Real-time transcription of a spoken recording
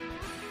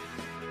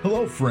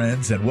Hello,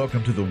 friends, and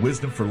welcome to the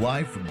Wisdom for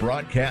Life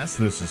broadcast.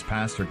 This is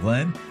Pastor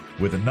Glenn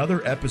with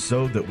another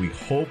episode that we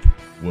hope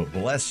will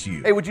bless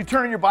you. Hey, would you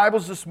turn in your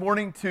Bibles this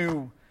morning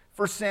to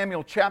 1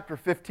 Samuel chapter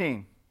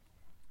 15?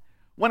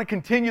 I want to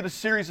continue the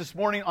series this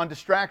morning on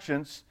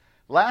distractions.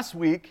 Last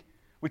week,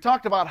 we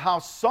talked about how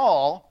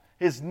Saul,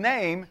 his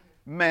name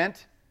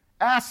meant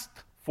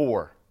asked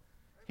for.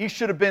 He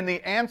should have been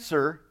the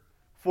answer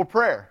for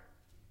prayer.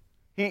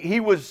 He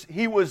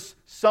was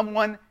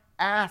someone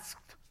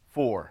asked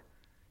for.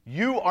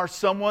 You are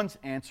someone's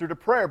answer to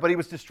prayer, but he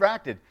was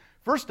distracted.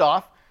 First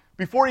off,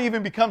 before he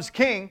even becomes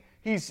king,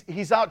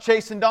 he's out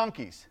chasing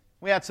donkeys.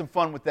 We had some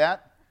fun with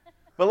that.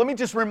 But let me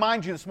just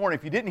remind you this morning,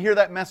 if you didn't hear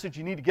that message,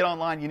 you need to get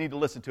online, you need to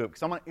listen to it.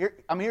 Because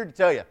I'm here to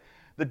tell you,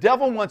 the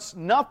devil wants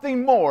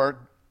nothing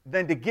more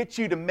than to get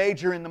you to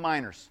major in the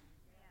minors.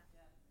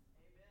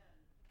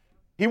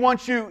 He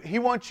wants you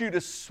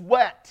to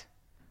sweat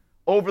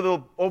over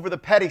the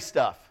petty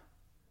stuff.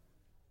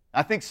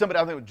 I think it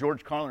was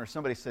George Carlin or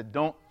somebody said,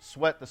 don't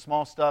sweat the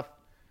small stuff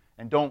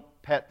and don't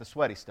pet the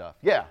sweaty stuff.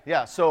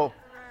 Yeah, so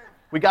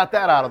we got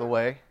that out of the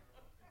way.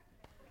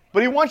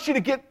 But he wants you to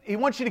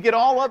get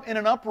all up in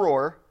an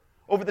uproar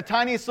over the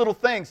tiniest little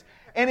things.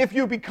 And if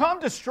you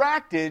become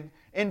distracted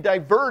and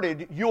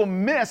diverted, you'll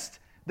miss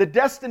the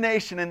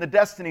destination and the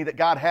destiny that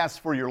God has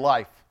for your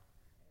life.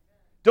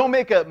 Don't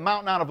make a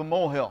mountain out of a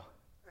molehill.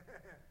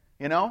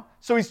 You know?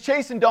 So he's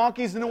chasing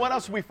donkeys, and then what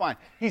else do we find?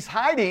 He's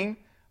hiding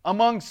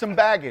among some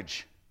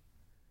baggage.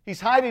 He's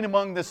hiding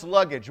among this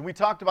luggage. And we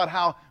talked about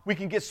how we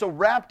can get so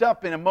wrapped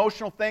up in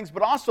emotional things,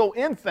 but also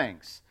in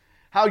things.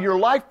 How your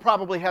life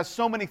probably has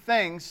so many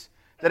things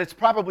that it's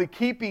probably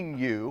keeping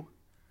you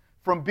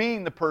from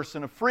being the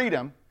person of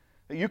freedom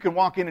that you can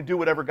walk in and do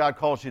whatever God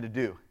calls you to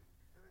do.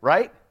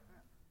 Right?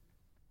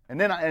 And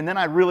then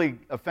I really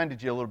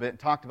offended you a little bit and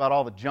talked about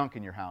all the junk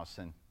in your house.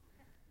 And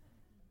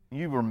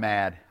you were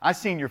mad. I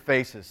seen your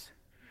faces.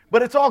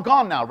 But it's all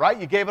gone now, right?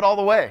 You gave it all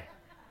away.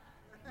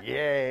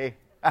 Yay.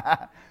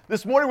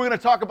 This morning we're going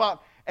to talk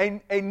about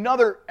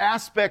another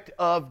aspect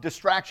of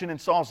distraction in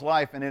Saul's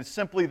life, and it's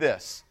simply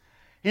this.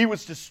 He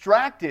was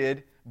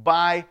distracted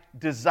by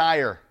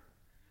desire.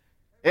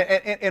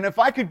 And if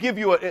I could give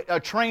you a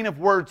train of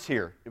words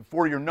here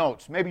for your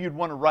notes, maybe you'd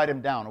want to write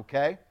them down,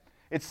 okay?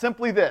 It's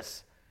simply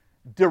this.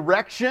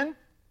 Direction.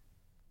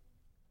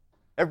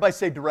 Everybody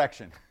say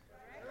direction.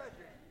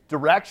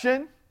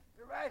 Direction.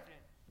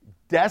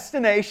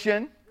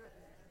 Destination.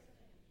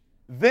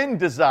 Then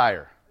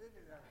desire.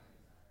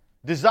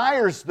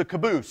 Desire's the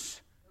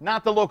caboose,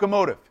 not the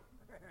locomotive.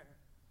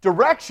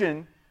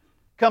 Direction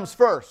comes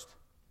first,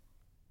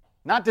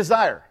 not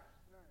desire.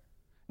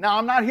 Now,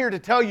 I'm not here to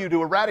tell you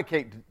to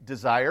eradicate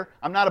desire.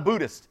 I'm not a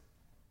Buddhist.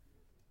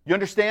 You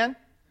understand?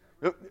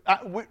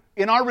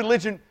 In our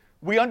religion,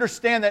 we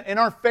understand that in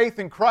our faith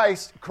in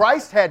Christ,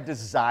 Christ had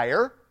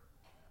desire,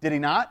 did he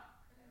not?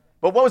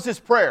 But what was his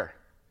prayer?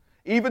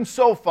 Even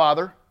so,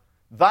 Father,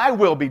 thy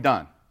will be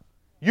done.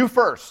 You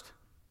first.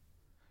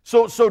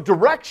 So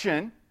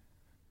direction,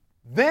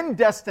 then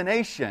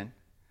destination,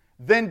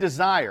 then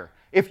desire.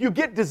 If you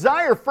get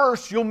desire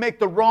first, you'll make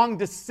the wrong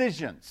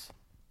decisions.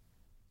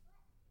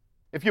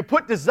 If you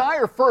put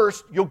desire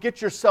first, you'll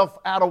get yourself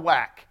out of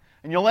whack.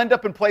 And you'll end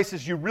up in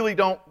places you really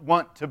don't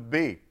want to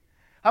be.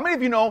 How many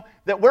of you know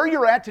that where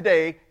you're at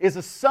today is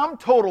a sum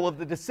total of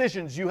the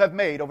decisions you have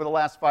made over the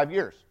last 5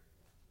 years?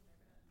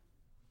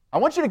 I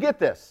want you to get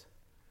this.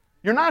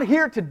 You're not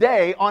here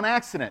today on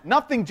accident.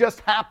 Nothing just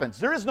happens.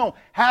 There is no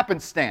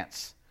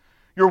happenstance.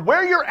 You're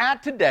where you're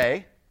at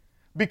today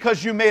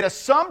because you made a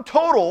sum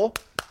total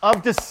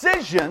of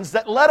decisions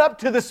that led up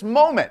to this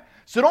moment.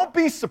 So don't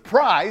be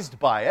surprised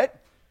by it.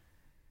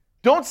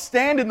 Don't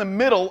stand in the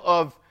middle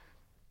of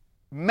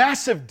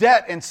massive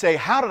debt and say,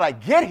 how did I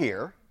get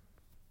here?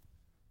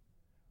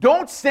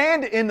 Don't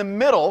stand in the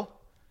middle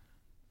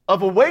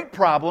of a weight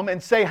problem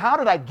and say, how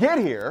did I get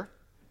here?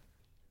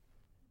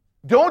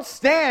 Don't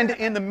stand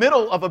in the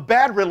middle of a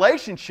bad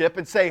relationship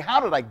and say, how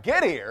did I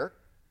get here?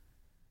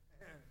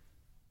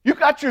 You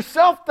got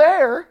yourself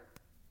there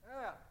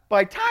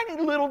by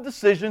tiny little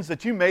decisions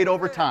that you made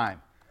over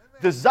time.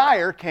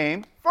 Desire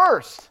came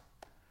first.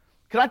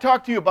 Can I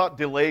talk to you about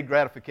delayed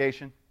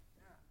gratification?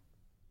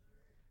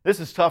 This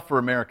is tough for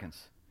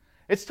Americans.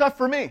 It's tough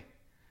for me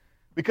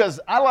because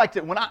I liked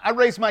it. When I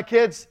raised my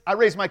kids,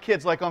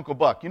 like Uncle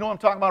Buck. You know what I'm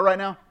talking about right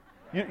now?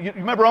 You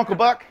remember Uncle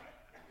Buck?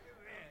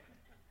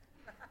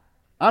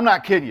 I'm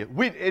not kidding you.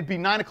 It'd be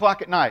 9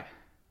 o'clock at night.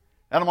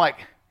 And I'm like,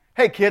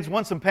 hey kids,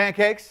 want some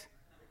pancakes?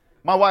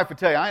 My wife would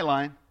tell you, I ain't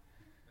lying.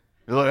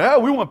 They're like, oh,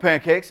 we want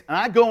pancakes. And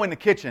I go in the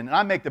kitchen and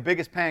I make the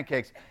biggest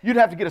pancakes. You'd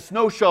have to get a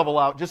snow shovel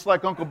out, just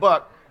like Uncle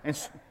Buck,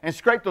 and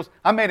scrape those.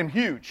 I made them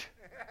huge.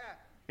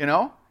 You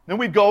know? Then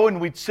we'd go and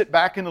we'd sit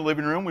back in the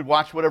living room. We'd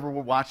watch whatever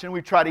we're watching.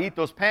 We'd try to eat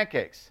those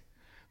pancakes.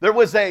 There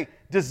was a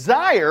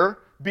desire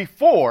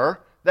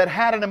before that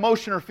had an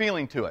emotion or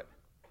feeling to it.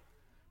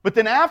 But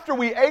then after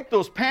we ate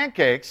those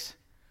pancakes,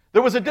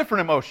 there was a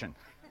different emotion.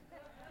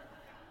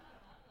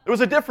 There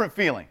was a different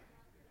feeling.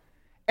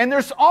 And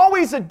there's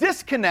always a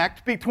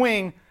disconnect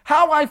between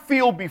how I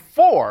feel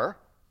before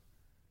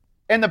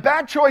and the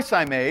bad choice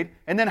I made,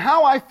 and then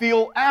how I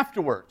feel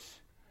afterwards.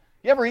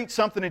 You ever eat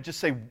something and just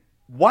say,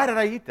 why did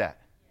I eat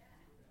that?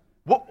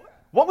 What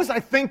was I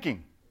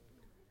thinking?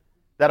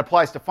 That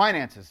applies to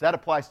finances. That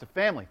applies to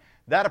family.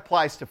 That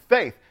applies to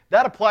faith.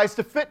 That applies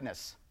to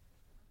fitness.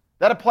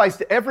 That applies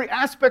to every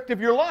aspect of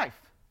your life.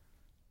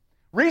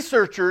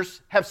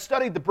 Researchers have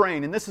studied the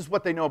brain, and this is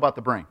what they know about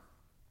the brain.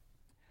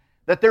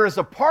 That there is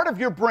a part of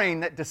your brain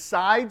that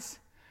decides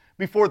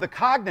before the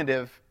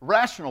cognitive,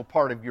 rational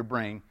part of your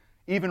brain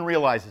even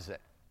realizes it.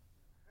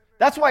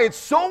 That's why it's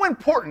so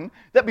important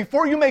that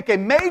before you make a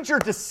major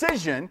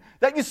decision,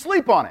 that you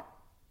sleep on it.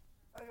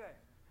 Okay.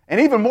 And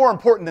even more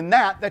important than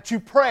that, that you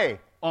pray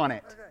on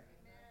it. Okay.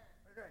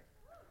 Okay.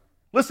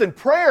 Listen,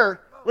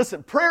 prayer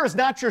is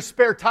not your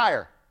spare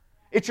tire.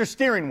 It's your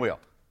steering wheel.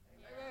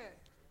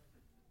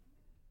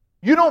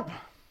 You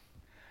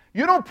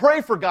don't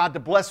pray for God to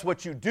bless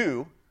what you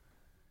do.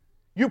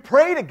 You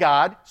pray to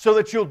God so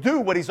that you'll do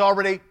what He's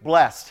already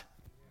blessed.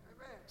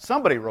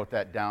 Somebody wrote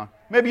that down.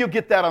 Maybe you'll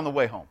get that on the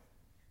way home.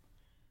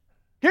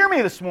 Hear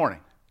me this morning.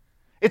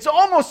 It's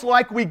almost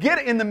like we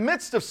get in the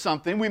midst of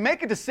something, we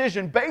make a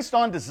decision based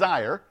on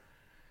desire,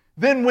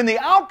 then when the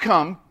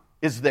outcome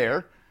is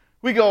there,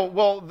 we go,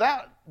 well,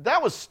 that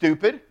was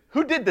stupid.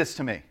 Who did this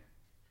to me?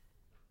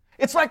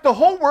 It's like the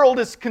whole world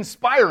is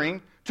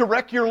conspiring to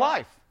wreck your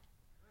life.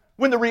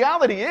 When the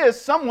reality is,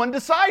 someone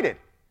decided.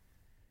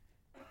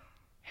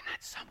 And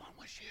that someone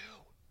was you.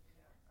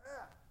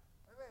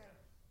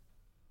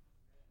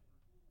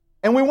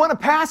 And we want to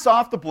pass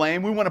off the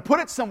blame. We want to put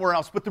it somewhere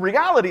else. But the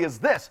reality is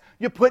this.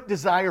 You put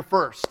desire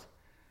first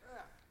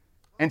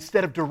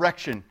instead of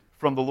direction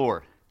from the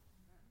Lord.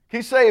 Can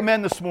you say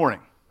amen this morning?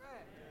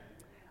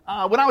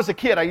 When I was a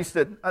kid, I used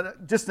to,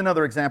 just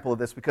another example of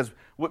this because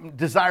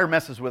desire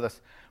messes with us.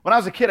 When I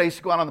was a kid, I used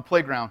to go out on the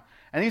playground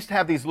and I used to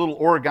have these little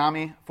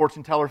origami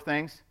fortune teller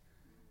things.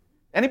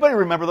 Anybody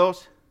remember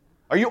those?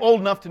 Are you old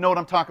enough to know what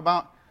I'm talking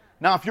about?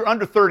 Now, if you're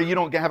under 30, you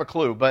don't have a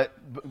clue, but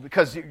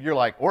because you're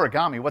like,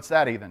 origami, what's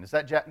that even? Is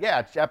that, yeah,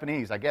 it's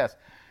Japanese, I guess.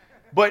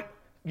 But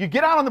you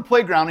get out on the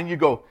playground and you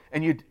go,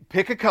 and you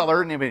pick a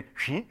color and you be,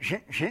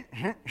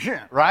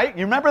 right?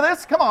 You remember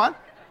this? Come on.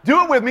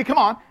 Do it with me, come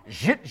on.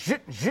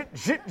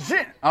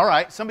 All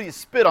right, somebody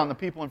spit on the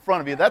people in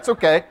front of you, that's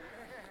okay.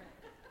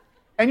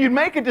 And you'd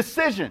make a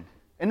decision.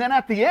 And then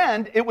at the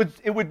end,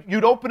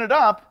 you'd open it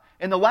up,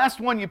 and the last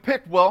one you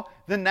picked, well,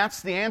 then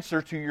that's the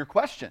answer to your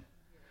question.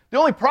 The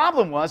only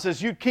problem was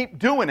you'd keep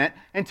doing it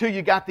until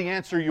you got the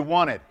answer you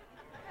wanted.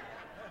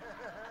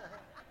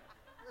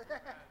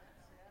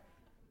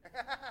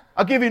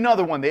 I'll give you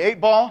another one, the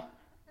 8-ball.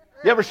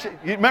 You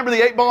remember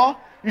the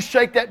 8-ball? You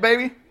shake that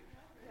baby.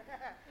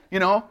 You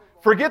know,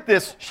 forget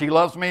this, she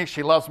loves me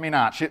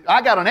not.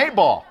 I got an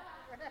 8-ball.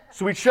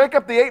 So we'd shake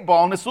up the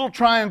 8-ball, and this little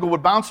triangle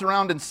would bounce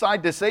around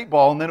inside this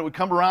 8-ball, and then it would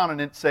come around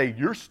and it'd say,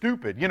 you're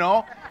stupid, you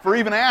know, for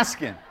even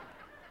asking.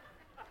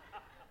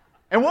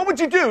 And what would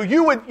you do?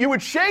 You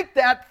would shake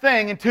that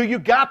thing until you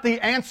got the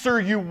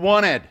answer you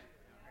wanted.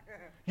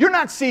 You're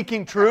not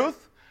seeking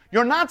truth.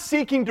 You're not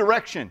seeking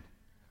direction.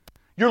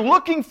 You're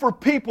looking for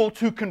people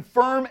to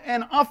confirm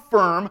and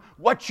affirm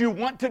what you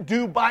want to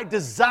do by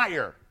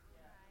desire.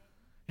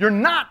 You're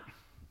not.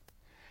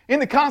 In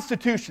the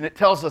Constitution, it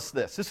tells us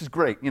this. This is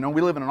great. You know,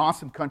 we live in an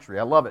awesome country.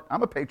 I love it.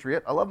 I'm a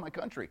patriot. I love my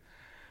country.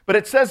 But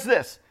it says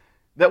this,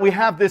 that we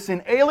have this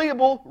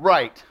inalienable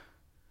right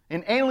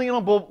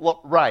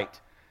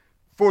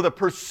for the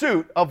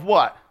pursuit of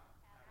what?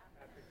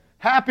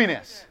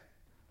 Happiness.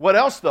 What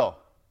else, though?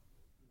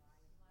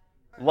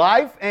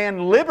 Life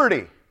and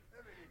liberty.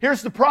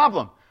 Here's the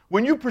problem.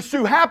 When you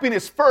pursue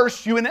happiness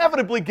first, you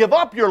inevitably give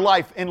up your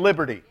life and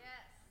liberty.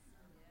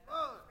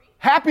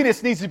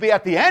 Happiness needs to be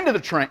at the end of the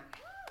train.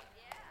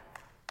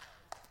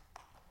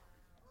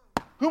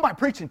 Who am I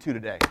preaching to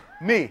today?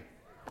 Me.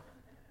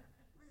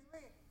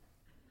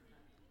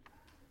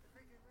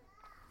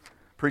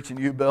 Preaching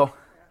to you, Bill.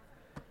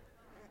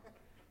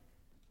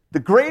 The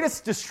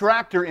greatest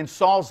distractor in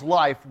Saul's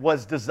life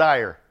was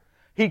desire.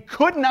 He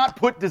could not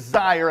put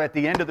desire at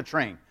the end of the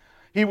train.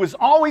 He was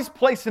always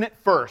placing it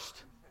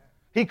first.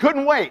 He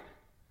couldn't wait.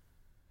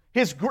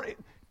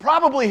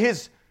 Probably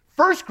his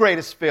first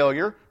greatest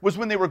failure was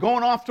when they were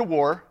going off to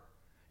war.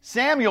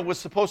 Samuel was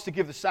supposed to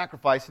give the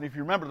sacrifice, and if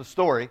you remember the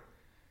story,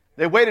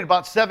 they waited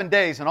about 7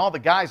 days, and all the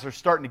guys are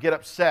starting to get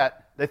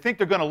upset. They think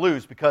they're going to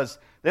lose because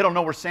they don't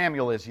know where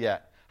Samuel is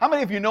yet. How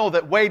many of you know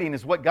that waiting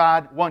is what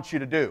God wants you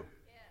to do?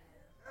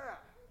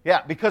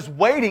 Yeah, because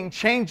waiting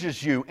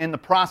changes you in the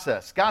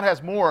process. God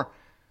has more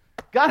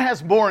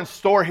in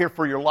store here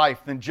for your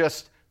life than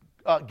just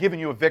giving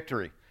you a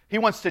victory. He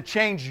wants to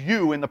change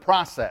you in the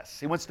process.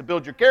 He wants to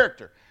build your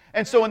character.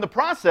 And so in the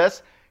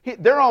process,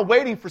 they're all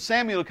waiting for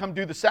Samuel to come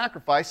do the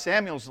sacrifice.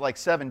 Samuel's like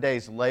 7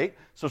 days late.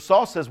 So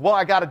Saul says, well,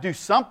 I got to do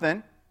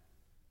something.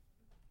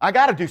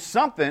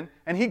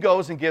 And he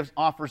goes and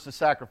offers the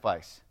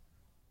sacrifice.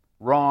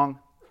 Wrong.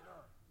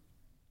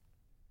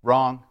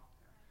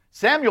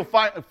 Samuel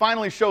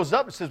finally shows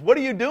up and says, what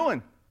are you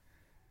doing?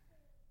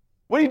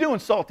 What are you doing,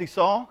 salty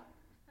Saul?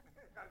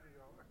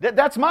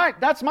 That's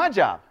my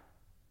job.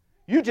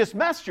 you just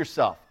messed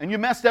yourself, and you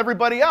messed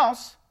everybody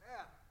else.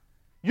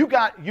 You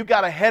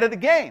got ahead of the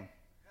game.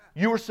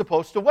 You were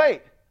supposed to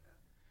wait.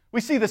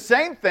 We see the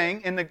same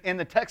thing in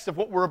the text of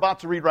what we're about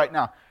to read right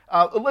now.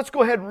 Let's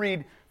go ahead and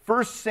read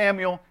 1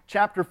 Samuel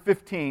chapter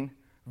 15,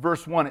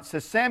 verse 1. It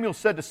says, Samuel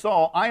said to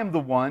Saul, I am the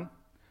one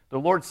the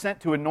Lord sent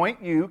to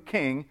anoint you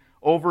king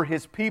over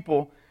his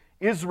people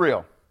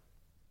Israel.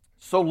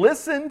 So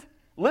listen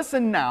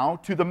now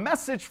to the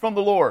message from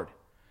the Lord.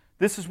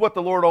 This is what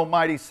the Lord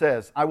Almighty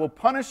says. I will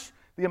punish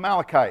the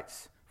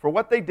Amalekites for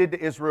what they did to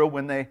Israel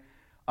when they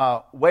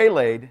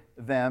waylaid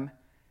them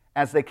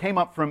as they came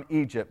up from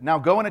Egypt. Now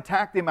go and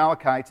attack the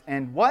Amalekites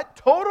and what?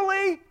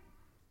 Totally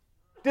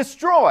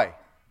destroy.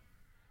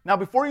 Now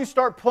before you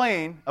start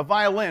playing a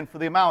violin for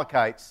the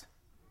Amalekites,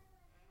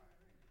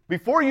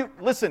 before you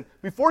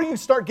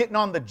start getting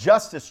on the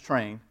justice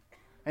train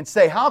and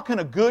say, how can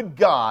a good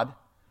God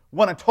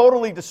want to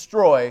totally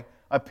destroy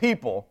a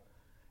people?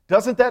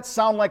 Doesn't that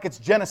sound like it's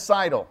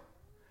genocidal?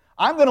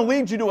 I'm going to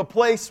lead you to a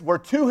place where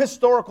 2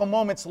 historical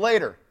moments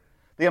later,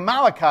 the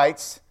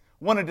Amalekites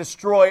want to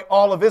destroy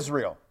all of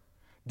Israel.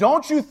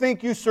 Don't you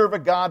think you serve a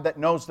God that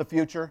knows the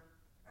future?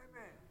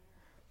 Amen.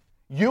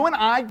 You and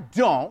I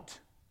don't.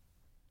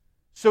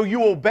 So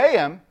you obey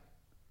Him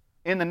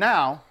in the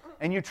now,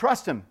 and you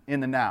trust Him in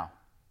the now.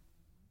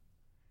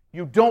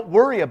 You don't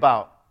worry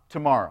about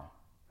tomorrow.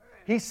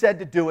 He said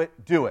to do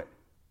it, do it.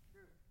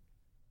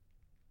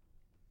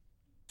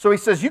 So He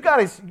says, you got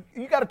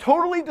to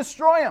totally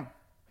destroy them.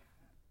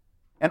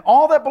 And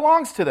all that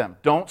belongs to them.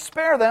 Don't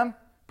spare them.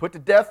 Put to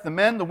death the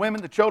men, the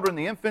women, the children,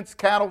 the infants,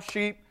 cattle,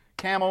 sheep,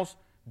 camels,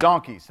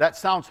 donkeys. That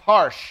sounds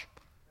harsh.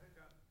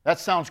 That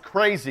sounds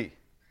crazy.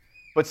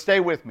 But stay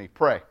with me.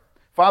 Pray.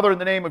 Father, in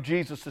the name of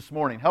Jesus this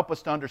morning, help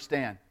us to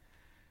understand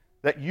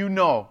that you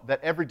know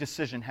that every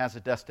decision has a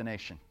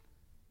destination.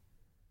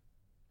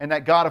 And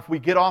that, God, if we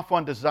get off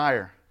on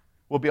desire,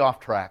 we'll be off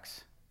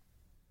tracks.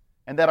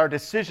 And that our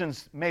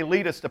decisions may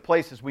lead us to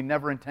places we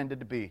never intended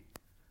to be.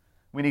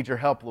 We need your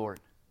help, Lord.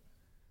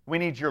 We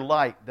need your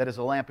light that is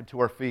a lamp unto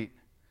our feet.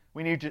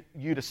 We need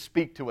you to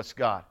speak to us,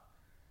 God.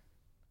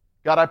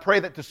 God, I pray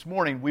that this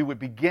morning we would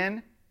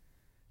begin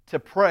to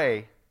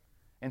pray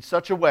in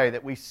such a way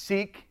that we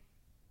seek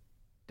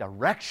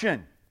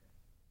direction,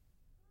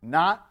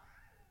 not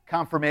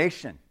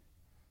confirmation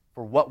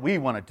for what we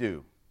want to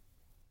do,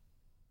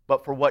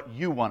 but for what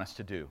you want us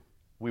to do.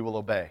 We will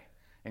obey.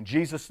 In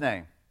Jesus'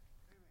 name,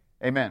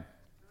 amen.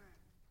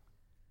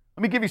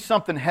 Let me give you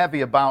something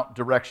heavy about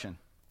direction.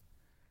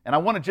 And I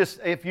want to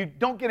just, if you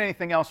don't get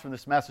anything else from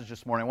this message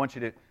this morning, I want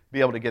you to be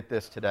able to get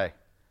this today.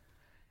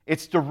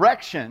 It's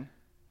direction,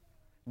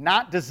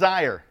 not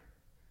desire,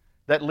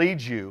 that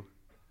leads you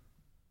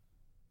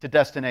to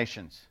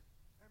destinations.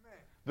 Amen.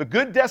 The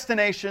good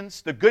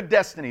destinations, the good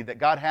destiny that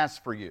God has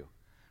for you.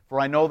 For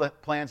I know the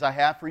plans I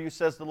have for you,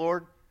 says the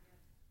Lord.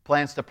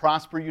 Plans to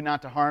prosper you,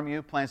 not to harm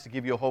you. Plans to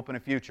give you a hope and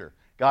a future.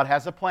 God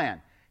has a plan.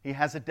 He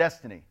has a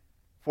destiny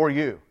for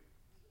you.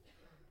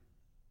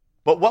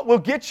 But what will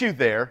get you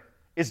there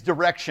is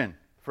direction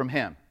from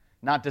Him,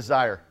 not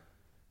desire.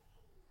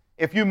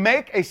 If you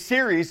make a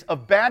series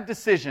of bad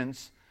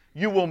decisions,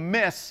 you will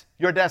miss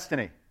your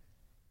destiny.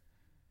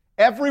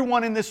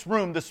 Everyone in this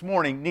room this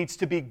morning needs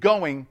to be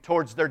going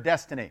towards their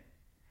destiny.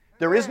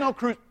 There is no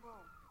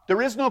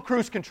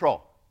cruise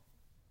control.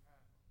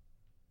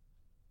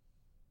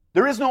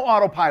 There is no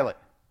autopilot.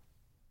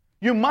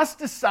 You must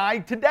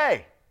decide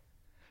today.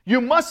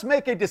 You must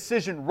make a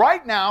decision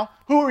right now.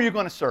 Who are you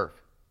going to serve?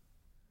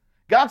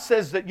 God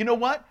says that, you know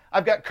what?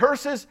 I've got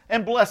curses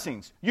and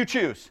blessings. You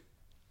choose.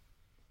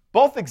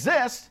 Both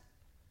exist.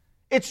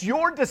 It's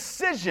your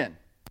decision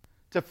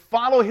to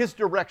follow His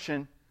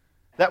direction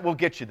that will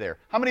get you there.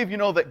 How many of you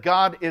know that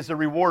God is a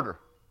rewarder?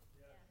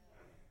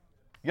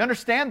 You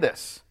understand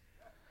this?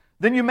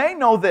 Then you may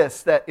know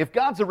this, that if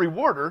God's a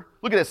rewarder,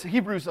 look at this,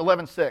 Hebrews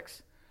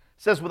 11:6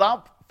 says,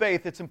 without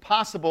faith it's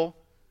impossible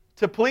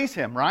to please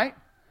Him, right?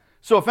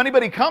 So if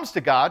anybody comes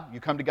to God, you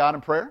come to God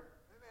in prayer.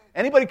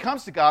 Anybody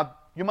comes to God,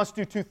 you must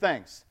do 2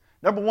 things.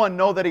 Number 1,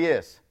 know that He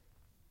is.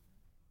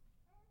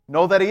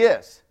 Know that He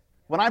is.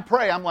 When I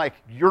pray, I'm like,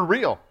 you're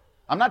real.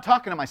 I'm not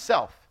talking to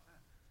myself.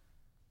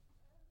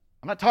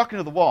 I'm not talking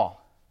to the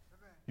wall.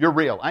 You're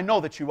real. I know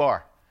that you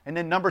are. And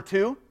then number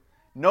 2,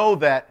 know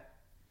that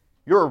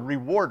you're a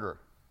rewarder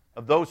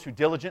of those who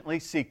diligently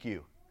seek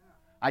you.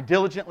 I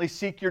diligently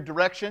seek your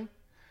direction.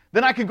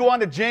 Then I can go on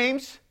to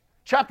James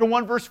chapter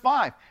 1, verse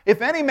 5.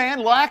 If any man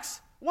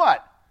lacks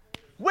what?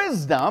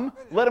 Wisdom,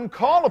 let him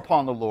call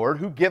upon the Lord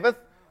who giveth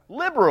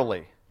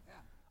liberally.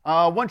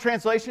 One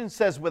translation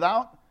says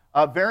without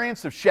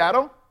variance of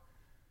shadow.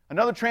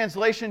 Another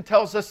translation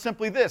tells us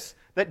simply this,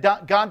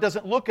 that God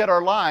doesn't look at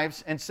our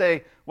lives and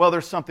say, well,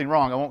 there's something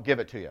wrong, I won't give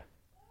it to you.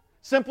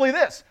 Simply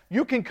this,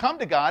 you can come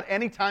to God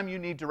anytime you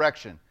need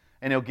direction,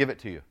 and He'll give it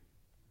to you.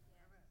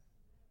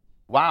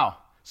 Wow.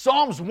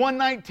 Psalms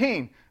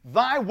 119,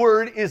 thy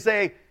word is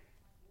a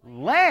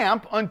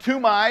lamp unto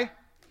my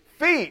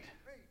feet,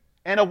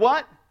 and a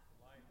what?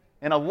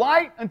 And a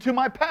light unto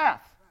my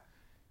path.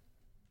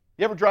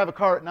 You ever drive a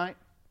car at night?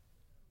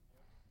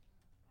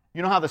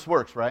 You know how this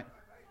works, right?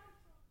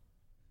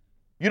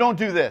 You don't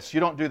do this. You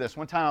don't do this.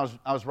 One time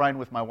I was riding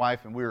with my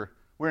wife, and we were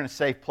in a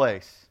safe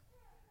place,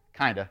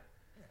 kind of.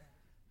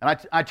 And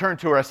I turned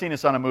to her. I seen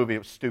this on a movie. It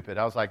was stupid.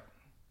 I was like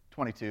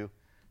 22.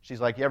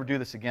 She's like, you ever do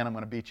this again, I'm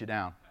going to beat you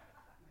down.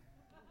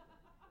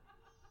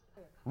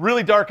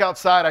 Really dark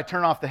outside. I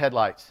turn off the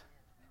headlights.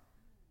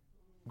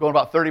 I'm going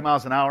about 30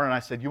 miles an hour, and I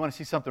said, you want to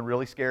see something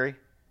really scary?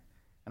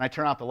 And I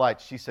turn out the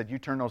lights. She said, you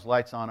turn those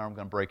lights on or I'm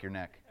going to break your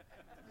neck.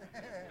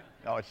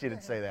 No, she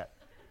didn't say that.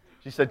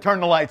 She said, turn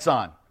the lights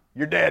on.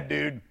 You're dead,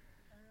 dude.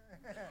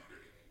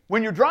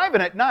 When you're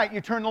driving at night,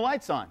 you turn the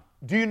lights on.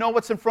 Do you know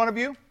what's in front of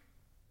you?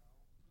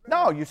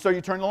 No, so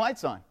you turn the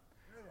lights on.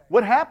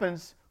 What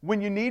happens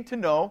when you need to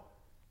know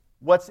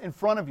what's in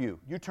front of you?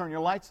 You turn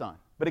your lights on,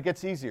 but it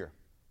gets easier.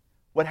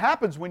 What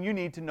happens when you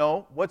need to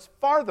know what's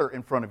farther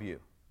in front of you?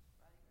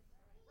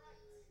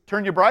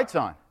 Turn your brights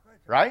on,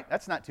 right?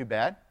 That's not too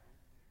bad.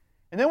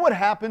 And then what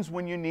happens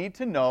when you need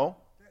to know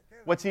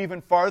what's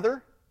even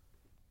farther?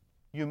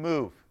 You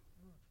move.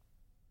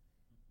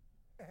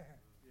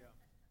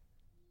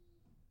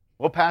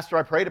 Well, Pastor,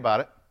 I prayed about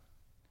it,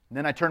 and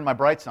then I turned my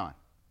brights on.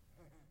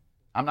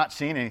 I'm not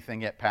seeing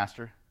anything yet,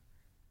 Pastor.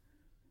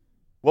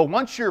 Well,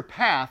 once your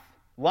path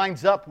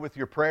lines up with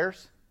your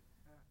prayers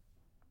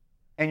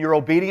and you're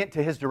obedient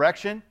to His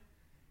direction,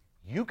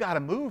 you got to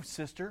move,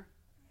 sister.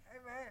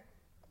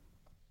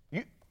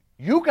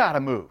 You got to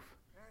move.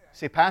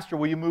 Say, Pastor,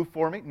 will you move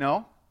for me?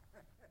 No,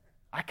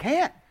 I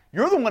can't.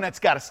 You're the one that's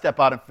got to step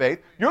out in faith.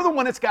 You're the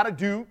one that's got to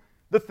do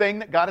the thing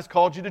that God has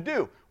called you to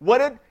do.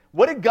 What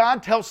did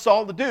God tell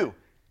Saul to do?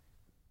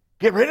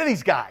 Get rid of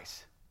these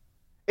guys.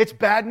 It's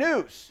bad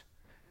news.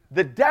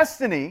 The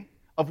destiny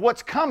of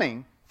what's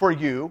coming for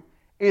you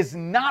is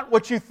not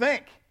what you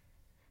think.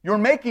 You're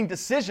making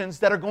decisions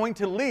that are going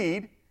to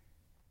lead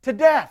to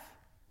death.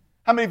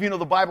 How many of you know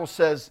the Bible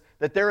says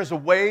that there is a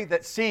way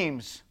that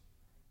seems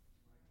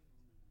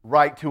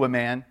right to a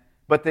man,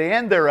 but the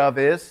end thereof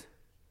is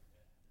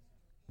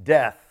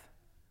death?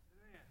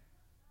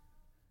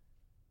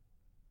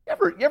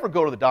 You ever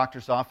go to the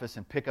doctor's office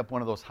and pick up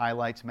one of those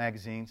highlights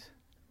magazines?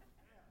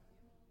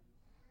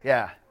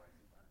 Yeah.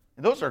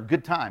 And those are a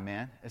good time,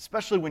 man.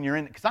 Especially when you're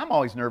in, because I'm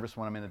always nervous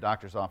when I'm in the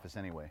doctor's office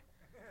anyway.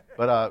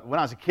 But when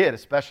I was a kid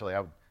especially,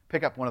 I would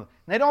pick up one of them.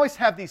 And they'd always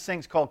have these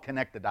things called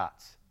connect the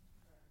dots.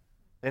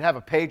 They'd have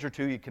a page or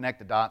two, you connect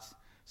the dots.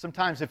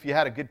 Sometimes if you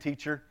had a good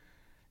teacher,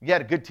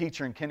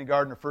 in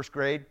kindergarten or first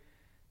grade,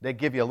 they'd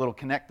give you a little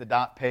connect the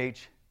dot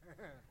page.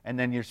 And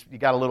then you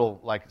got a little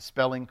like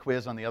spelling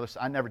quiz on the other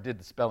side. I never did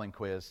the spelling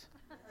quiz.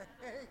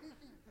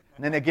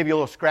 And then they give you a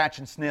little scratch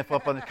and sniff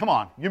up on it. Come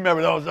on, you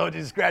remember those? Oh,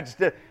 just scratch and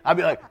sniff. I'd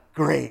be like,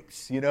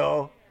 grapes,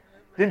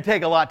 Didn't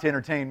take a lot to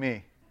entertain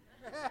me.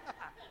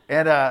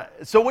 And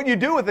so what you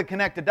do with the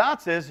connect the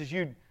dots is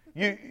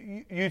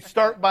you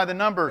start by the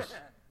numbers.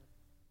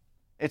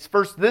 It's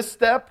first this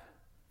step,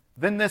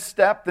 then this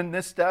step, then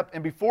this step.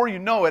 And before you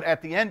know it,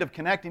 at the end of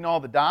connecting all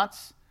the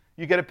dots,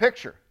 you get a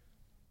picture.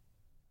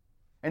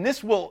 And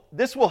this will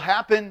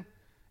happen,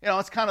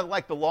 it's kind of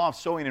like the law of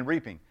sowing and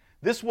reaping.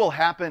 This will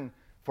happen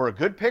for a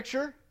good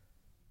picture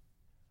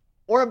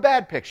or a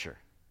bad picture.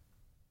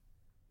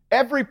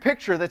 Every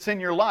picture that's in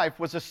your life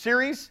was a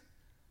series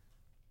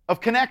of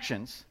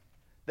connections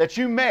that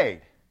you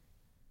made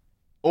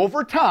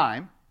over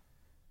time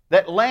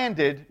that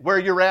landed where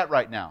you're at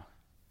right now.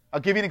 I'll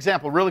give you an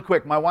example really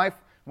quick. My wife,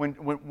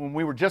 when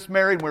we were just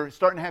married, we were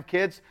starting to have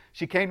kids,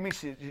 she came to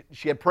me,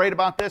 she had prayed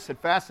about this, had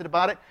fasted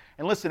about it.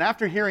 And listen,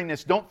 after hearing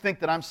this, don't think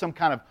that I'm some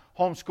kind of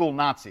homeschool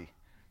Nazi.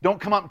 Don't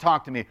come up and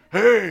talk to me.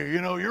 Hey,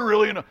 you're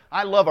really,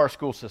 I love our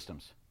school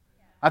systems.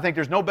 I think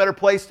there's no better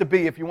place to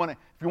be if you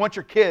want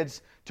your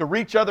kids to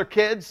reach other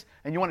kids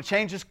and you want to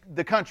change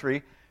the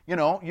country. You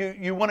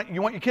want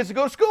your kids to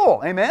go to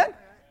school. Amen?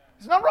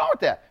 There's nothing wrong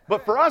with that.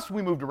 But for us,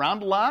 we moved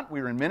around a lot. We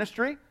were in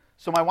ministry.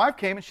 So my wife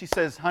came and she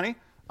says, honey,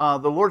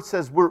 the Lord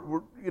says I'm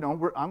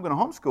going to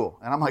homeschool.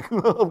 And I'm like,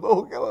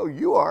 oh,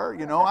 you are.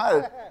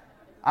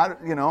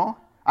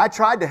 I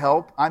tried to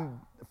help. I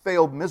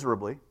failed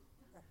miserably,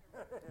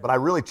 but I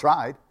really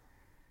tried.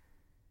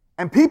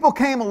 And people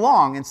came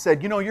along and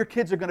said, your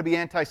kids are going to be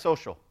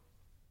antisocial.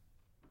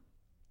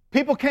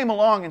 People came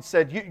along and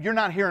said, you're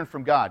not hearing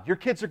from God. Your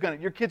kids are going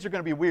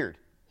to be weird.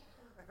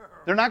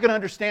 They're not going to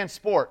understand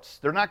sports.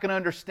 They're not going to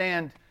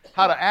understand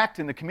how to act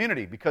in the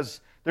community because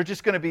they're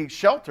just going to be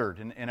sheltered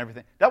and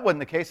everything. That wasn't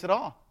the case at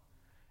all.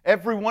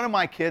 Every one of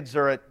my kids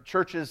are at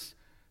churches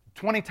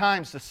 20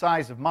 times the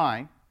size of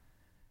mine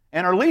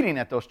and are leading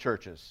at those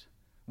churches.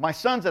 My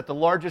son's at the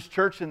largest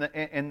church in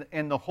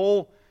the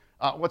whole,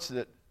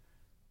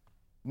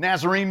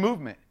 Nazarene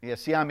movement. Yeah,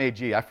 see, I'm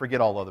AG. I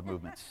forget all other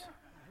movements.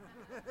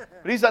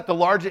 But he's at the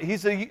largest,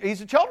 he's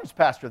a children's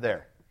pastor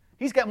there.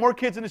 He's got more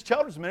kids in his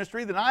children's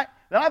ministry than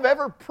I've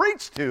ever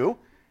preached to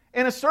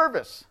in a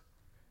service.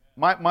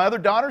 My other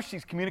daughter,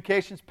 she's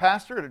communications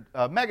pastor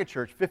at a mega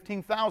church,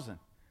 15,000.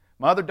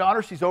 My other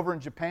daughter, she's over in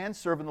Japan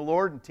serving the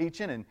Lord and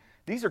teaching, and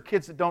these are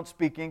kids that don't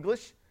speak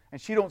English,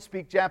 and she don't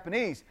speak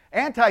Japanese.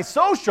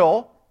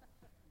 Antisocial?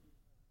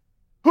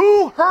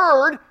 Who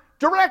heard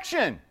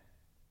direction?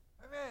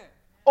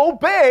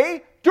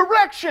 Obey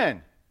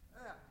direction.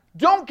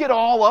 Don't get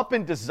all up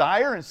in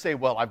desire and say,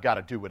 well, I've got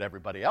to do what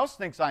everybody else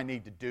thinks I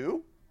need to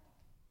do,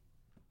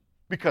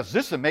 because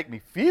this will make me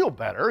feel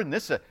better, and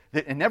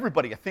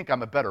everybody I think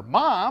I'm a better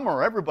mom,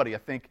 or everybody I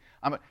think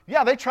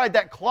yeah, they tried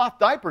that cloth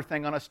diaper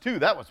thing on us too.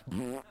 That was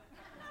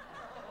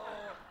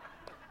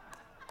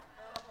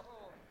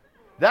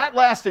that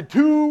lasted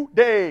 2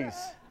 days.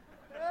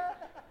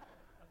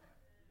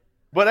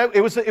 But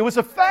it was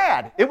a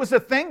fad. It was a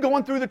thing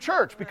going through the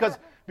church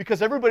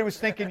because everybody was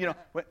thinking,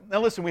 now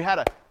listen,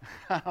 I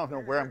don't know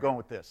where I'm going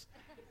with this.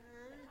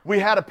 We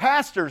had a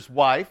pastor's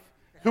wife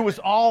who was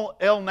all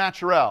el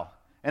natural,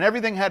 and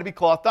everything had to be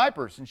cloth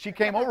diapers. And she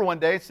came over one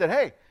day and said,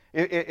 hey,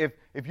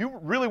 if you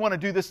really want to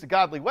do this the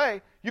godly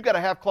way, you got to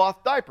have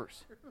cloth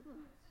diapers.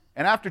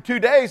 And after 2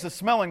 days of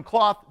smelling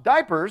cloth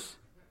diapers,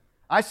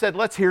 I said,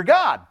 let's hear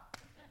God.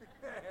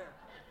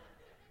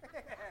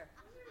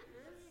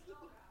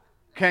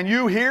 Can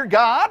you hear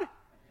God?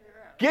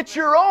 Get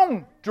your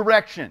own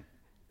direction.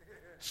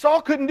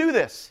 Saul couldn't do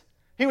this.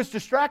 He was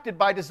distracted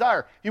by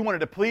desire. He wanted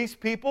to please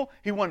people.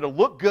 He wanted to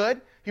look good.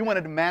 He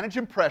wanted to manage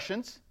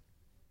impressions.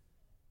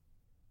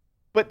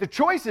 But the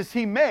choices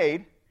he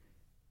made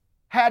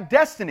had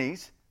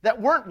destinies that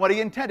weren't what he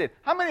intended.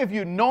 How many of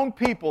you known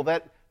people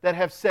that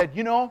have said,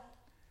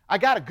 I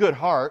got a good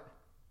heart.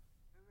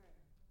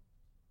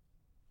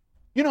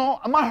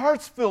 My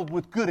heart's filled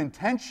with good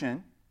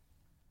intention.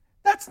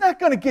 That's not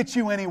going to get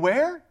you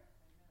anywhere.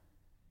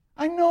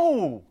 I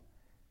know.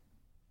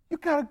 You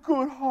got a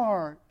good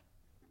heart.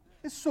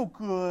 It's so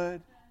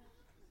good.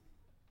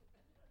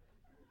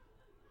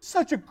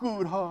 Such a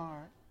good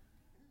heart.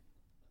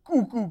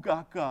 Goo goo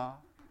gaga.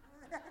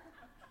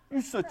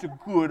 You're such a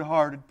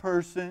good-hearted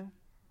person.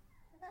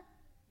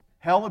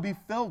 Hell will be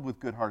filled with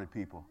good-hearted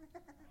people.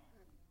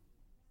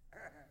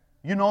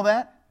 You know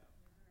that?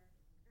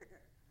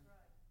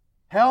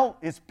 Hell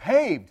is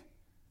paved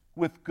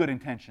with good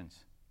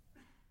intentions.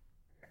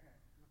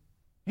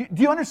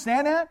 Do you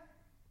understand that?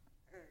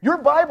 Your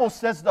Bible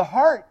says the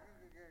heart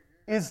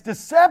is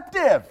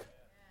deceptive.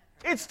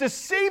 It's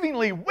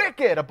deceivingly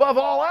wicked above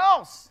all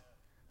else.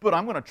 But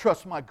I'm going to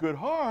trust my good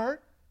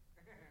heart.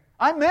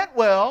 I meant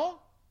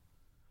well.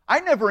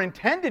 I never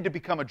intended to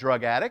become a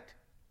drug addict.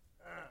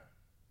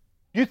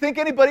 Do you think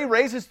anybody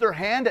raises their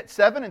hand at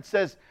 7 and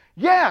says,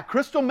 yeah,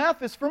 crystal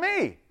meth is for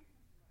me?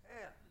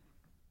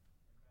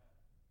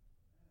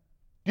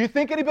 Do you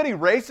think anybody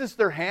raises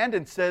their hand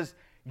and says,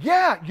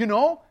 yeah,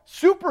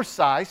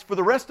 supersize for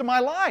the rest of my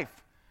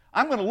life?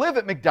 I'm going to live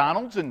at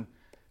McDonald's and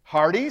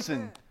Hardee's,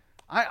 and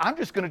I'm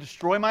just going to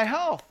destroy my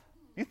health.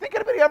 You think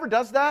anybody ever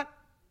does that?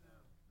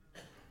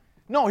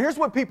 No, here's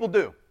what people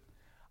do.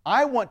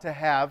 I want to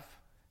have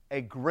a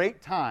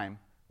great time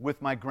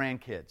with my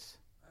grandkids.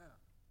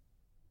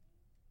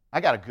 I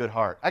got a good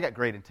heart. I got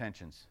great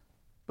intentions.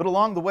 But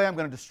along the way, I'm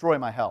going to destroy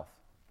my health.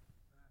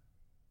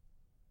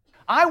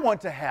 I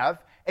want to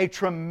have a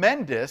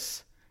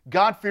tremendous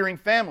God-fearing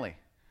family.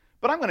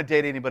 But I'm going to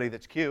date anybody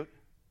that's cute.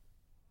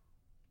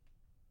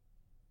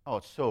 Oh,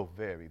 it's so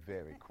very,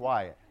 very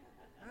quiet.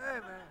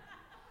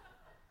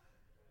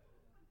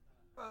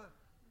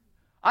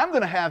 I'm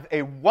going to have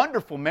a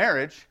wonderful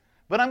marriage,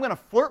 but I'm going to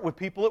flirt with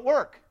people at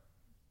work.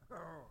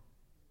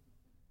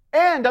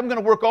 And I'm going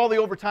to work all the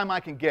overtime I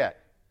can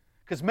get,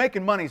 because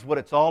making money is what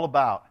it's all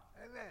about.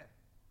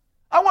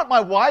 I want my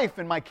wife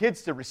and my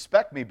kids to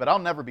respect me, but I'll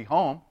never be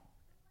home.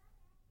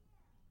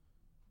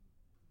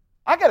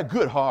 I got a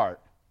good heart.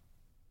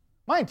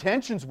 My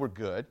intentions were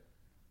good.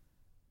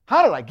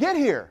 How did I get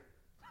here?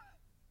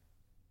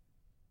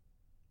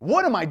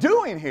 What am I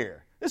doing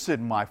here? This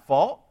isn't my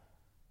fault.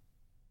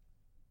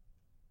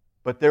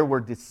 But there were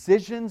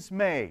decisions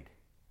made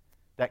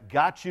that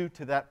got you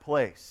to that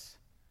place.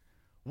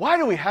 Why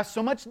do we have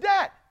so much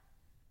debt?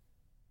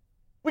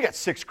 We got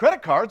 6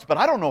 credit cards, but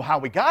I don't know how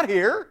we got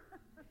here.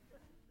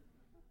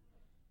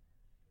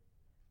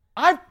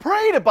 I've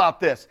prayed about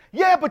this.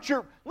 Yeah, but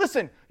your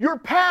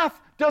path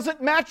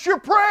doesn't match your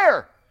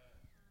prayer.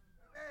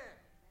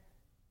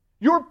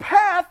 Your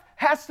path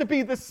has to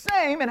be the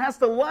same and has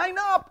to line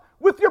up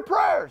with your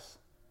prayers.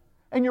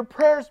 And your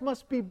prayers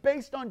must be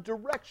based on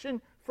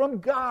direction from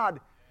God.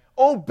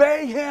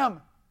 Obey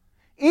Him.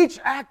 Each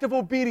act of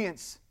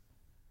obedience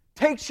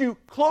takes you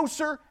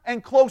closer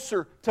and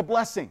closer to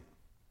blessing.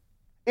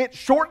 It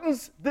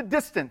shortens the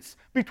distance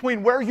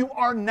between where you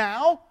are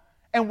now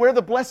and where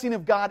the blessing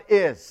of God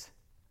is.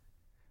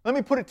 Let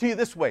me put it to you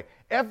this way.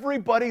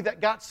 Everybody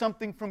that got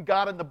something from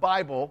God in the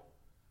Bible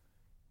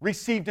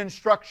received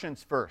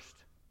instructions first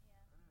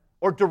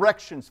or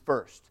directions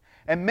first.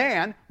 And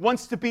man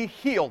wants to be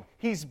healed.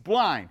 He's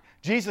blind.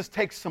 Jesus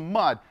takes some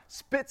mud,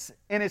 spits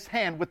in his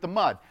hand with the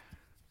mud,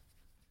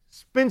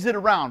 spins it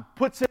around,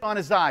 puts it on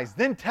his eyes,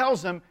 then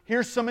tells him,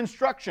 here's some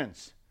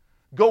instructions.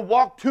 Go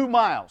walk 2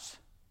 miles,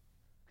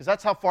 because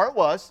that's how far it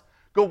was.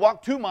 Go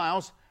walk 2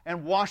 miles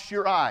and wash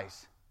your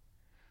eyes.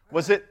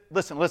 Was it,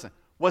 listen,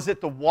 was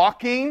it the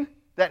walking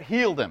that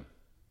healed him?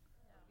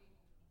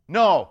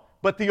 No,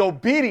 but the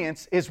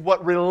obedience is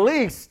what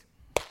released.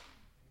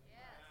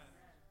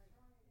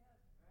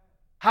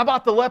 How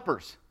about the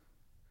lepers?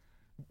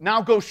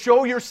 Now go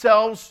show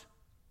yourselves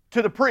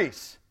to the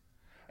priests.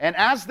 And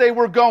as they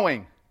were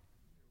going,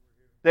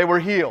 they were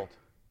healed.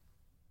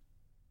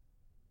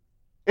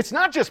 It's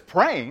not just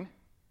praying,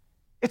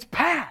 it's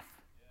path.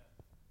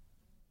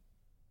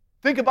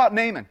 Think about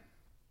Naaman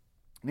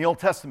in the Old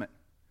Testament.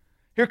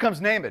 Here comes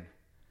Naaman.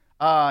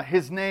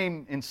 His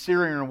name in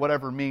Syrian or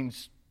whatever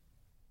means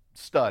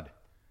stud,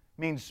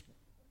 means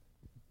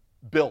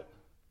built,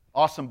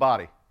 awesome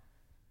body.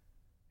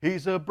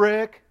 He's a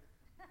brick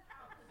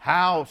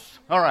house.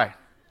 All right.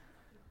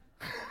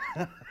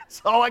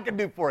 That's all I can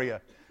do for you.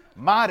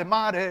 Mighty,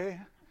 mighty.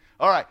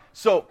 All right.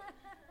 So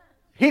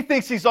he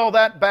thinks he's all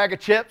that bag of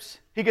chips.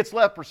 He gets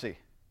leprosy.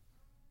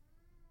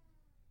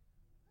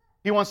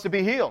 He wants to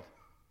be healed.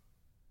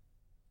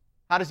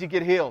 How does he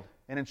get healed?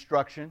 An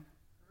instruction,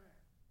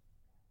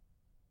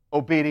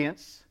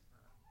 obedience,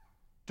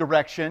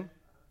 direction.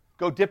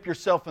 Go dip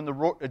yourself in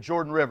the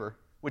Jordan River,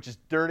 which is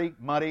dirty,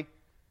 muddy,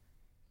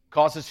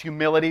 causes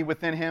humility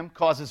within him,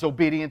 causes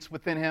obedience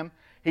within him.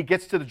 He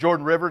gets to the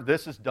Jordan River.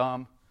 This is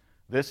dumb.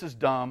 This is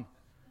dumb.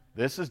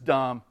 This is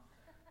dumb.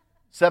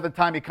 Seventh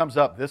time he comes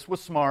up. This was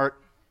smart.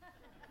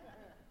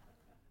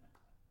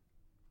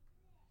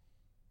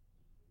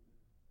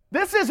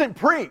 This isn't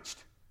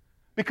preached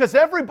because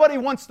everybody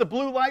wants the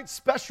blue light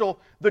special,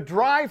 the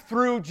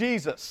drive-through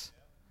Jesus.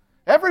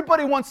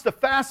 Everybody wants the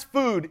fast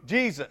food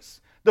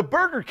Jesus, the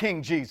Burger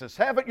King Jesus.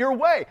 Have it your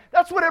way.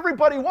 That's what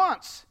everybody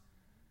wants.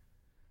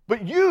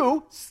 But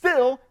you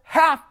still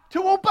have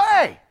to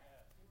obey.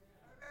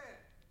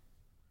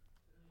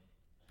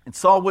 And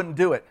Saul wouldn't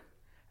do it.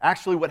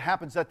 Actually, what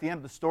happens at the end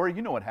of the story,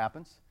 you know what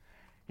happens.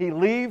 He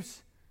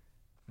leaves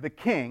the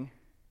king,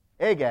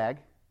 Agag,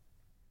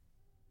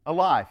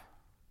 alive.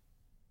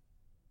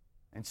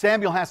 And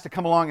Samuel has to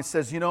come along and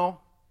says, you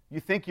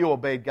think you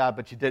obeyed God,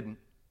 but you didn't.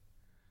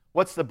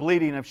 What's the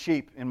bleating of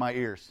sheep in my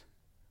ears?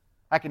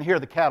 I can hear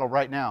the cattle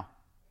right now.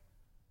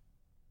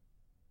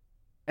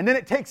 And then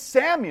it takes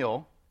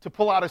Samuel to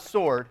pull out his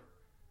sword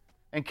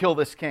and kill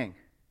this king.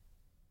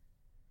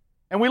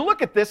 And we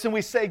look at this and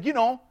we say,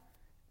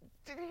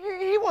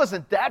 he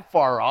wasn't that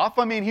far off.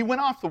 I mean, he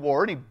went off the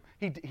war and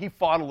he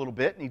fought a little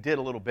bit and he did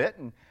a little bit.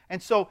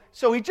 And so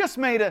he just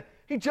made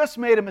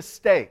a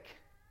mistake.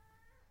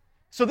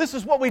 So this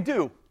is what we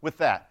do with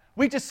that.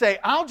 We just say,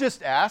 I'll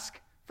just ask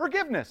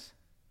forgiveness.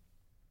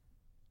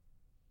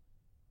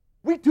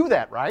 We do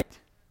that, right?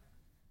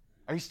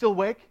 Are you still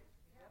awake?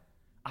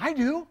 I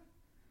do.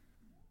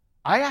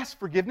 I ask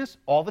forgiveness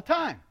all the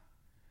time.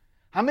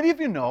 How many of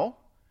you know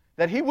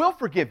that He will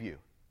forgive you?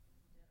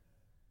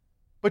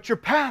 But your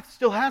path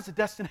still has a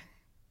destination.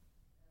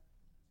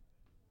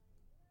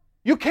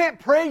 You can't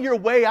pray your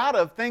way out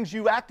of things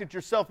you acted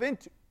yourself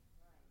into.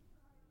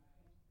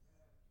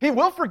 He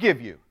will forgive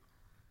you.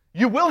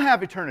 You will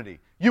have eternity.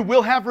 You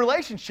will have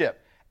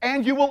relationship.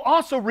 And you will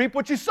also reap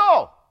what you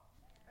sow.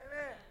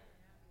 Amen.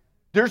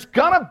 There's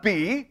going to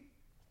be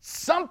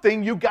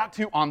something you got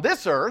to, on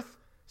this earth,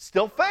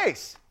 still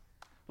face.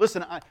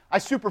 Listen, I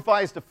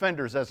supervised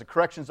offenders as a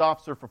corrections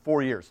officer for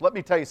 4 years. Let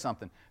me tell you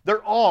something.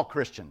 They're all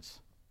Christians.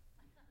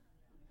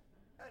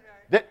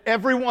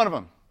 Every one of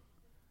them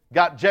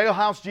got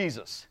jailhouse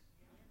Jesus.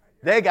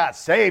 They got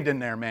saved in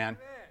there, man.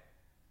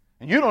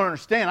 And you don't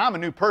understand, I'm a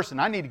new person.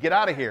 I need to get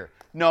out of here.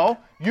 No,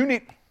 you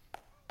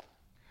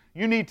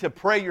need to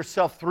pray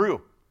yourself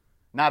through,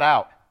 not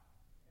out.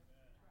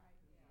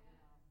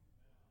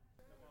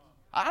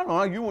 I don't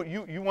know, you want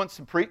you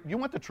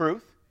want the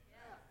truth.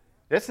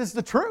 This is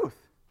the truth.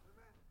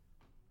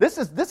 This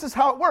is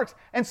how it works.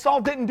 And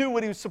Saul didn't do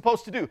what he was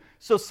supposed to do.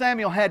 So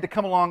Samuel had to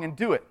come along and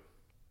do it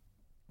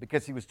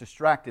because he was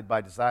distracted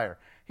by desire.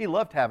 He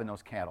loved having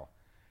those cattle.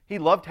 He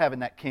loved having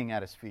that king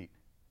at his feet.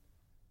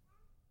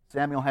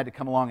 Samuel had to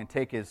come along and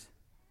take his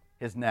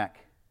neck.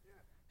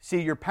 See,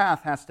 your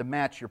path has to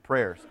match your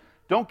prayers.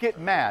 Don't get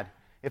mad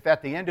if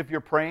at the end of your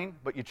praying,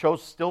 but you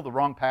chose still the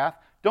wrong path.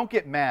 Don't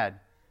get mad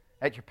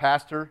at your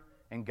pastor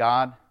and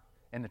God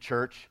and the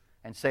church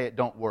and say it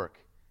don't work.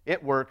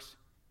 It works.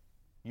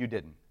 You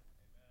didn't.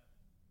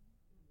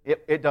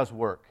 It does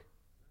work.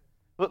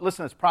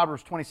 Listen, it's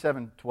Proverbs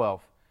 27:12.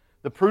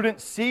 The prudent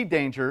see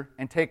danger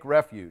and take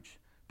refuge,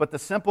 but the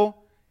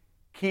simple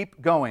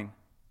keep going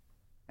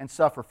and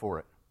suffer for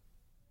it.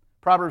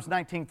 Proverbs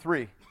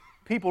 19:3.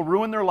 People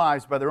ruin their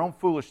lives by their own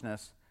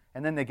foolishness,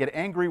 and then they get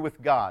angry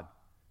with God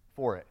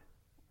for it.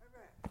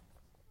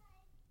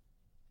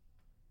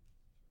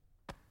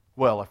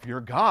 Well, if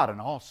you're God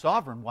and all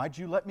sovereign, why'd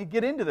you let me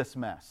get into this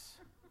mess?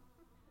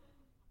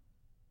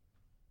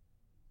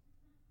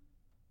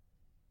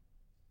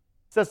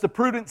 It says the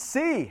prudent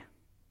see.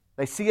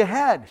 They see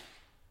ahead.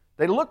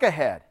 They look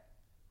ahead.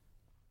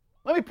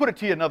 Let me put it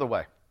to you another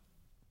way.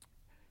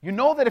 You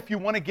know that if you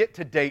want to get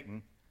to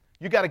Dayton,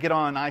 you got to get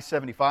on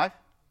I-75?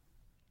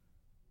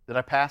 Did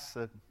I pass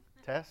the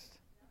test?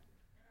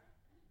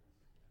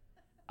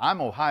 I'm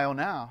Ohio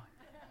now.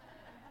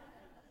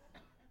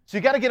 So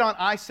you got to get on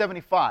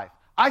I-75.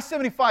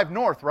 I-75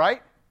 north,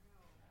 right?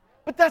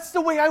 But that's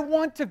the way I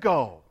want to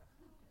go.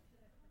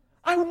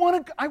 I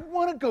want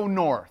to go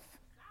north.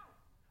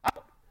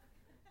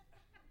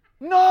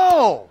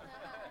 No.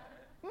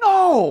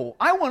 No,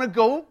 I want to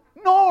go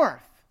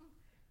north.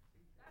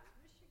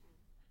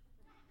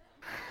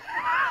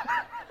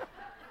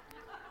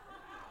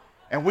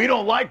 And we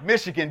don't like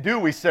Michigan, do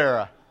we,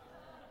 Sarah?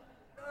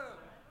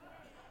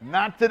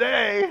 Not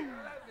today.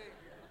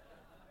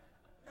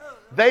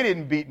 They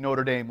didn't beat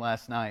Notre Dame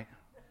last night.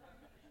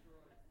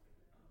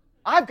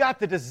 I've got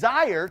the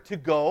desire to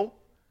go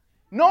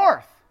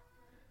north.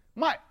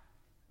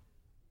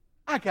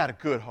 I got a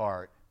good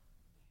heart.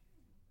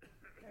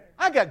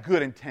 I got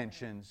good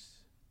intentions.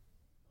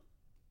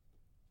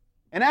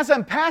 And as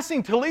I'm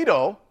passing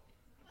Toledo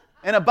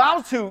and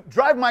about to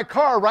drive my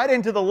car right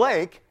into the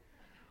lake,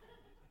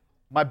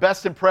 my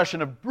best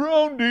impression of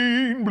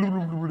Browning,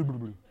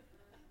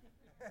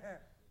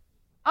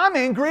 I'm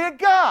angry at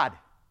God.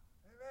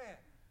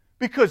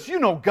 Because you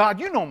know, God,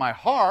 you know my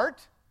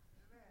heart.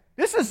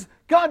 This is,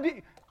 God,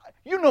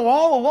 you know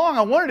all along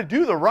I wanted to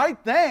do the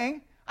right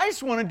thing. I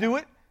just want to do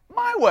it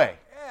my way.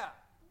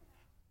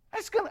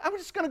 I'm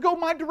just going to go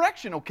my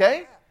direction,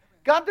 okay?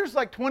 God, there's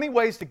like 20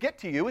 ways to get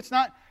to you. It's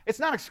not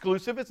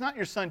exclusive. It's not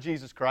your son,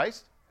 Jesus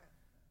Christ.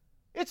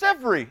 It's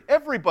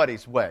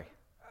everybody's way.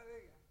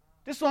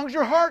 Just as long as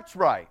your heart's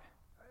right.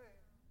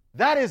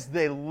 That is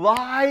the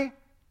lie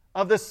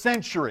of the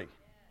century.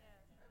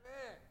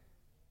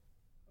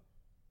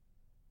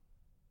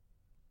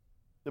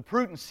 The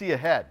prudent see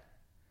ahead.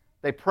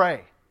 They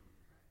pray.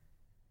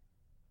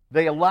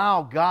 They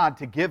allow God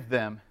to give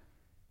them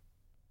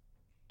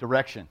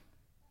direction,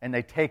 and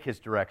they take His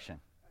direction.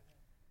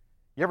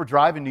 You ever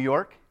drive in New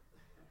York?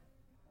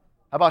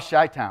 How about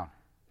Chi-Town?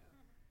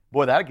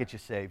 Boy, that'll get you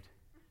saved.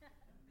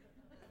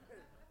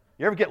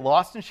 You ever get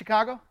lost in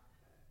Chicago?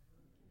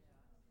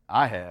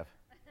 I have.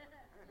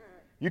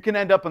 You can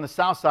end up on the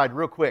south side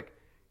real quick.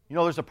 You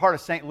know, there's a part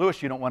of St.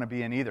 Louis you don't want to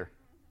be in either.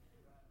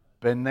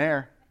 Been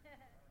there.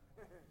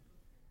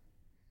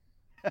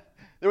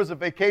 There was a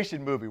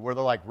vacation movie where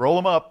they're like, roll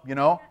them up, you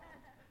know,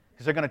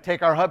 because they're going to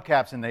take our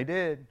hubcaps, and they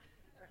did.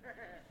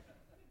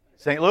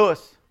 St.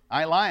 Louis,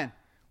 I ain't lying.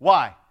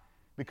 Why?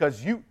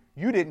 Because you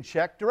didn't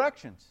check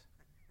directions.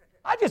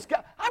 I'm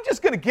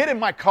just going to get in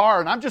my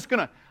car, and I'm just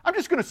going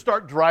to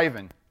start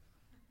driving.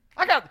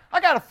 I got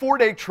a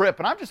 4-day trip,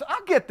 and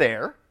I'll get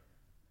there.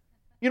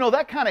 You know,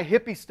 that kind of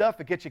hippie stuff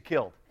that gets you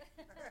killed.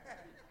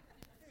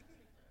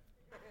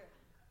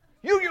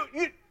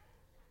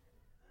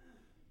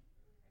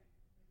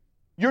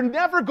 You're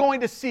never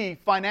going to see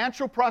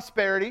financial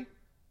prosperity.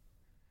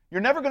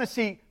 You're never going to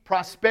see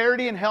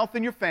prosperity and health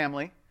in your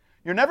family.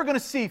 You're never going to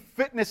see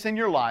fitness in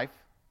your life.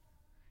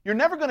 You're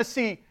never going to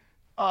see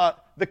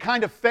the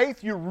kind of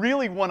faith you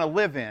really want to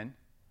live in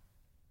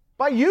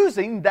by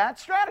using that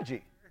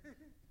strategy.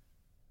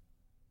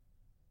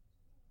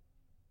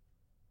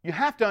 You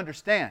have to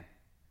understand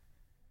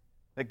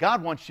that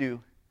God wants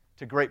you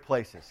to great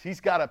places. He's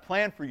got a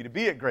plan for you to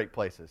be at great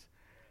places.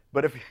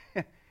 But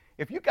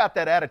if you got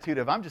that attitude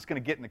of, I'm just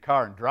going to get in the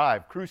car and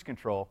drive, cruise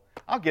control,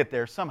 I'll get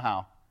there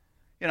somehow.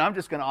 You know, I'm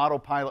just going to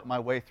autopilot my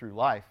way through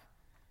life.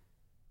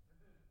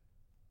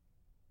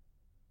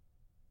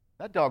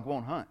 That dog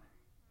won't hunt.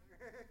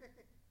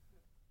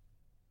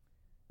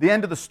 The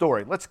end of the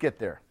story. Let's get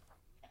there.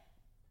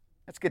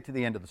 Let's get to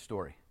the end of the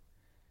story.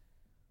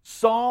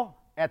 Saul,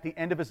 at the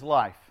end of his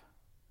life,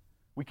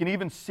 we can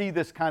even see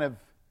this kind of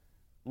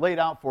laid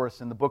out for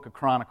us in the book of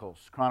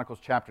Chronicles, Chronicles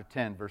chapter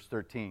 10, verse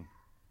 13.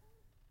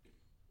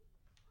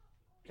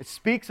 It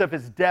speaks of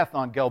his death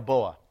on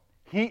Gilboa.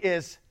 He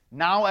is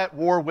now at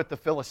war with the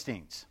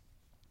Philistines.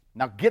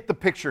 Now get the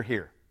picture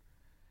here.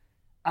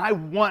 I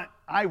want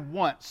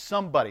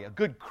somebody, a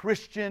good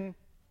Christian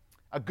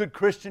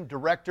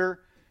director,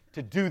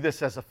 to do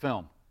this as a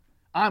film.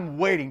 I'm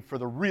waiting for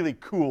the really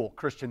cool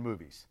Christian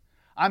movies.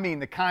 I mean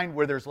the kind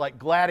where there's like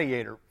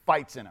gladiator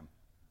fights in them.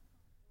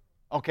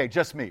 Okay,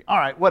 just me. All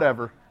right,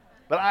 whatever.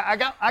 But I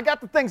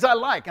got the things I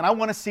like, and I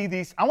want to see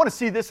these. I want to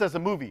see this as a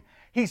movie.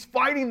 He's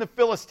fighting the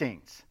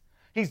Philistines.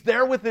 He's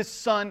there with his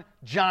son,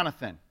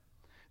 Jonathan.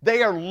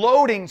 They are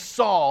loading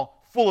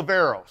Saul full of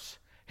arrows.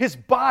 His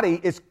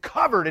body is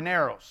covered in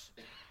arrows.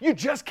 You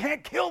just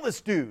can't kill this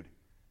dude.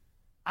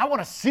 I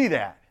want to see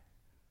that.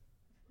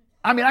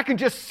 I mean, I can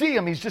just see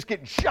him. He's just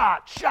getting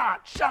shot.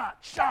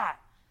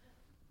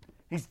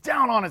 He's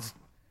down on his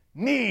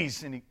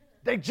knees, and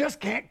they just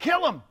can't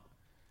kill him.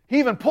 He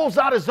even pulls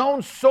out his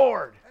own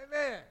sword.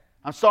 Amen.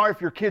 I'm sorry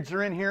if your kids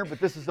are in here, but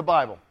this is the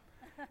Bible.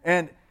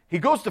 And he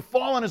goes to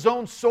fall on his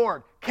own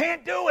sword.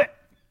 Can't do it.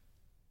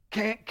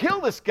 Can't kill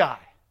this guy.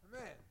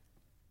 Amen.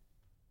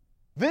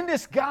 Then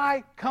this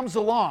guy comes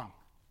along.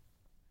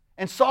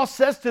 And Saul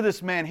says to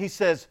this man, he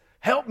says,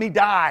 help me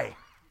die.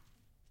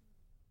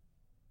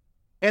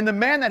 And the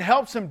man that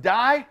helps him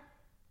die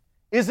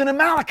is an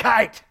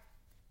Amalekite.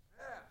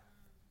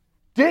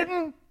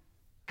 Didn't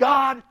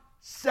God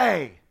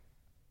say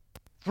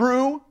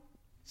through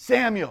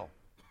Samuel,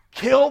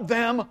 kill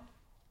them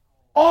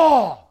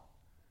all?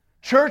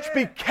 Church,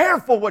 be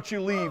careful what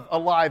you leave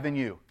alive in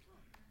you.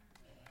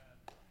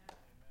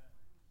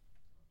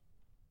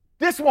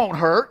 This won't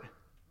hurt.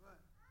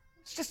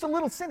 It's just a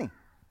little sinny.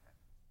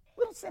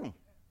 Little sinny.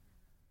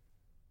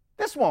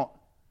 This won't.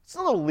 It's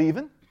a little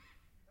leaven.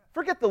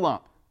 Forget the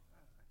lump.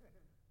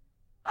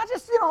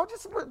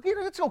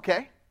 It's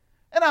okay.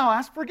 And I'll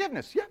ask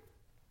forgiveness. Yeah,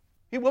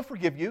 He will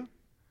forgive you.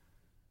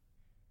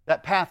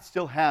 That path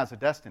still has a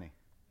destiny.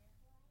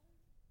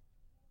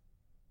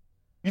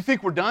 You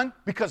think we're done?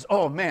 Because,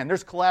 oh man,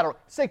 there's collateral.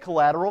 Say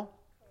collateral.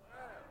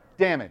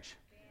 Damage.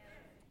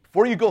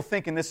 Before you go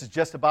thinking this is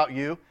just about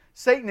you,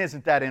 Satan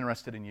isn't that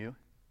interested in you.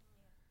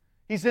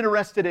 He's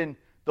interested in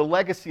the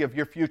legacy of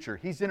your future.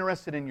 He's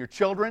interested in your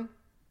children,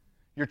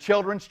 your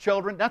children's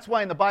children. That's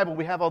why in the Bible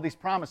we have all these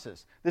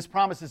promises. This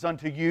promise is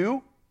unto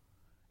you,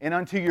 and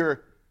unto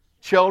your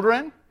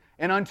children,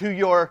 and unto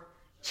your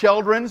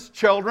children's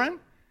children,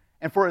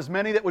 and for as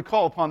many that would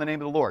call upon the name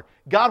of the Lord.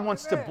 God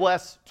wants to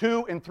bless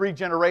 2 and 3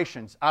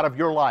 generations out of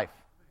your life.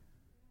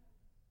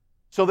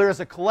 So there is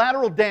a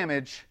collateral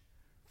damage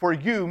for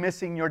you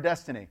missing your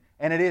destiny,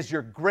 and it is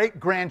your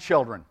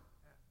great-grandchildren.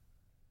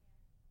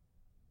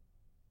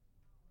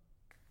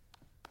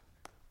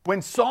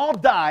 When Saul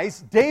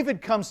dies,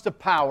 David comes to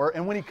power,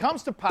 and when he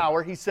comes to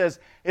power, he says,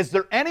 is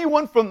there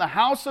anyone from the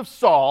house of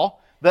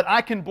Saul that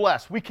I can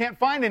bless? We can't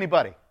find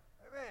anybody.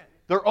 Amen.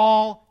 They're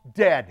all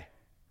dead.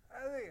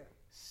 Hallelujah.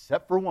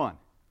 Except for one.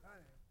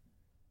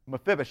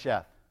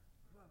 Mephibosheth.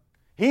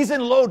 He's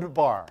in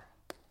Lodabar.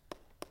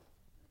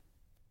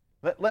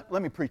 Let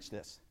me preach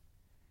this.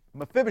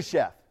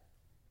 Mephibosheth.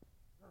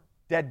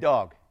 Dead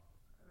dog.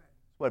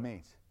 That's what it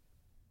means.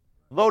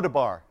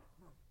 Lodabar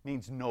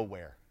means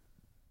nowhere.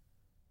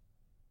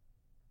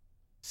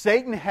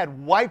 Satan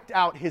had wiped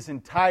out his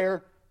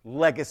entire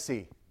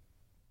legacy.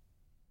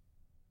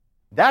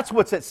 That's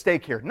what's at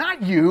stake here.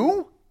 Not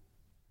you.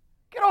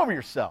 Get over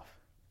yourself.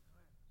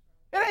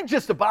 It ain't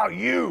just about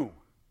you.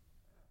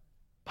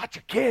 About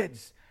your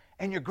kids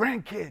and your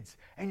grandkids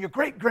and your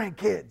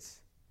great-grandkids.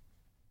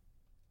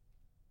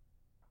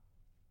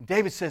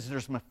 David says,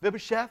 there's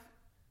Mephibosheth.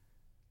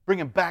 Bring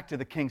him back to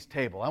the king's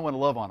table. I want to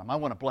love on him. I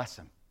want to bless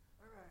him.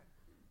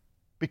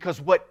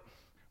 Because what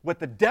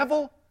the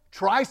devil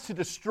tries to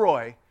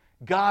destroy,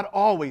 God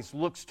always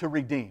looks to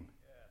redeem.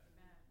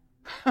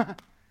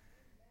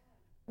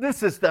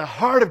 This is the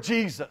heart of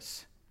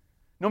Jesus.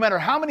 No matter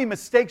how many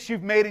mistakes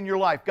you've made in your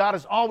life, God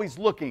is always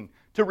looking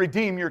to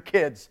redeem your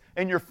kids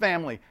and your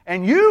family.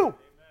 And you,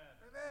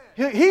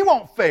 He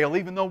won't fail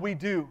even though we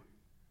do.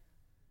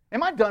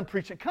 Am I done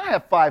preaching? Can I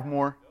have 5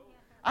 more?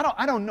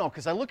 I don't know,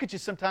 because I look at you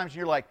sometimes and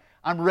you're like,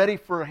 I'm ready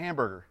for a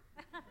hamburger.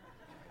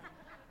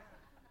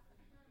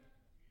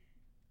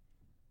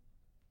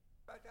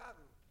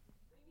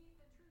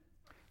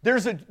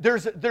 There's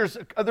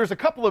a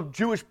couple of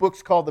Jewish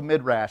books called the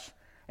Midrash,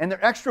 and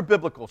they're extra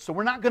biblical. So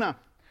we're not gonna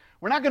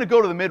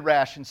go to the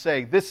Midrash and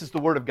say this is the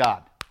Word of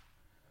God.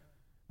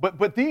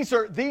 But these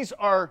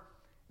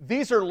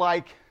are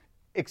like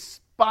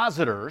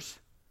expositors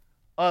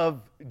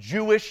of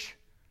Jewish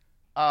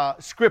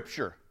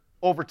scripture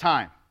over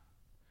time.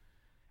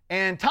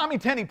 And Tommy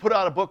Tenney put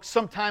out a book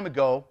some time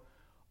ago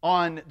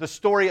on the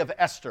story of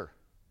Esther.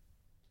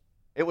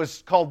 It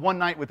was called One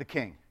Night with the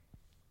King.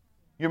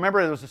 You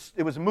remember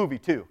it was a movie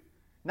too.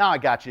 Now I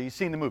got you. You've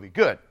seen the movie.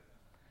 Good.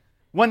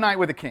 One Night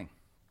with the King.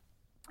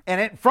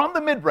 And from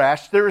the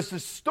Midrash, there is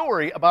this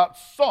story about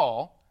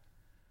Saul,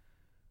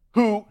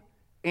 who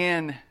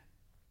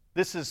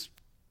this is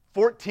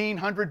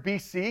 1400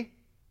 BC,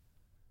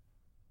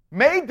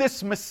 made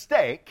this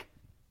mistake,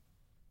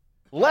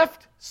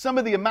 left some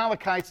of the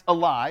Amalekites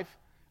alive,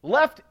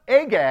 left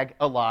Agag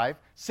alive.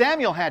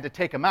 Samuel had to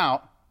take him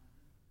out,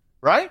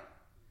 right?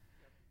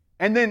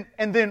 And then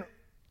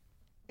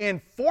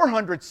in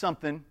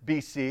 400-something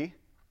BC,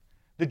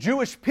 the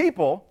Jewish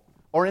people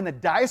are in the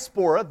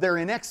diaspora. They're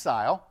in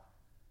exile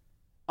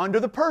under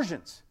the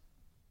Persians.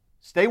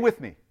 Stay with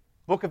me.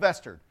 Book of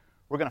Esther.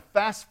 We're going to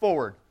fast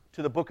forward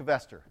to the book of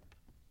Esther.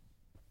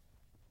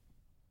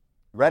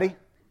 Ready?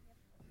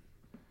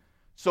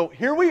 So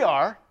here we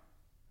are.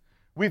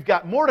 We've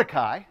got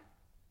Mordecai.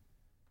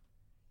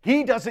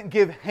 He doesn't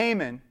give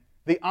Haman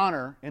the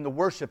honor and the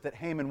worship that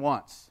Haman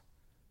wants.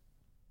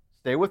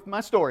 Stay with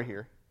my story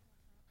here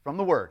from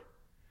the Word.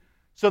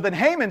 So then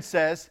Haman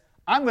says,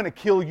 I'm going to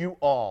kill you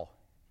all.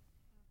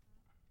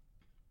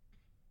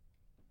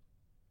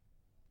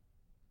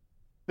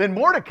 Then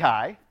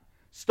Mordecai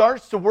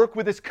starts to work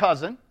with his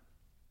cousin,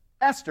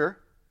 Esther,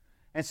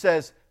 and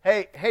says,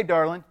 hey,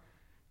 darling,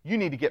 you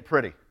need to get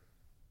pretty.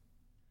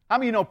 How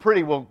many of you know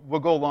pretty will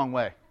go a long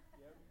way?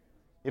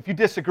 If you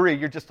disagree,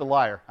 you're just a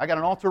liar. I got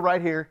an altar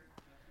right here.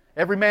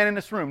 Every man in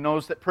this room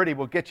knows that pretty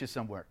will get you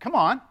somewhere. Come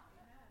on.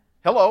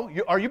 Hello,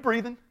 are you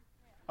breathing?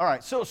 All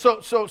right, so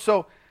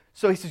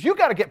he says, you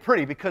got to get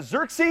pretty because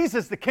Xerxes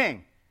is the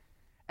king,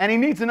 and he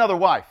needs another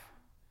wife.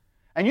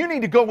 And you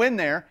need to go in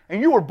there, and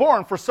you were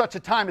born for such a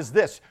time as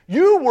this.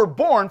 You were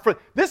born for,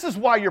 this is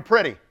why you're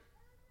pretty.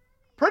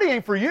 Pretty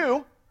ain't for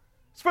you.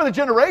 It's for the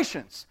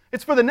generations.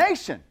 It's for the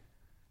nation.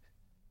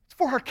 It's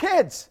for our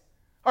kids,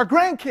 our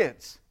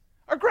grandkids,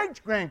 our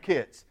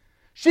great-grandkids.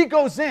 She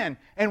goes in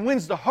and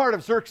wins the heart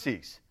of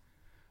Xerxes.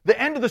 The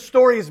end of the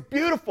story is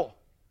beautiful.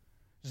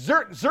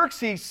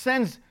 Xerxes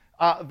sends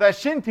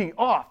Vashti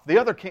off, the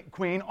other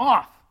queen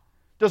off.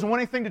 Doesn't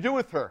want anything to do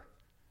with her.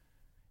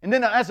 And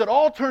then as it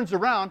all turns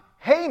around,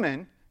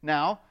 Haman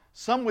now,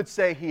 some would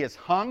say he is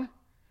hung.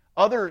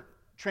 Other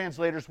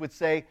translators would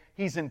say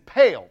he's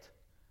impaled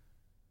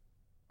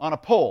on a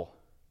pole.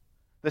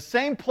 The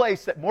same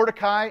place that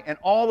Mordecai and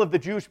all of the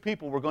Jewish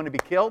people were going to be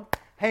killed,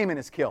 Haman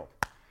is killed.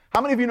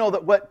 How many of you know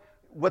that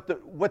what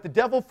the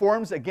devil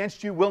forms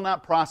against you will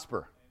not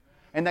prosper?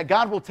 And that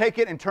God will take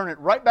it and turn it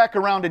right back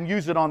around and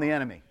use it on the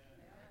enemy.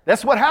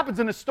 That's what happens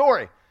in the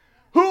story.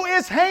 Who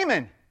is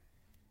Haman?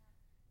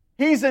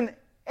 He's an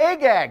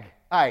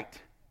Agagite.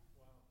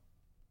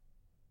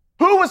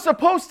 Who was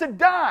supposed to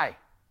die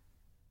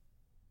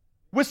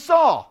with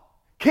Saul?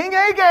 King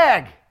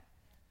Agag.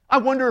 I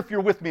wonder if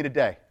you're with me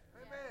today.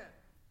 Amen.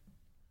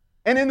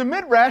 And in the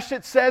Midrash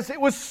it says it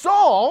was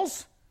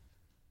Saul's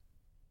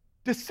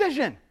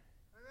decision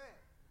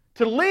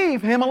to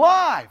leave him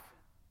alive.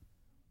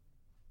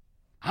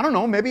 I don't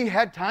know, maybe he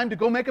had time to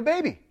go make a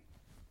baby.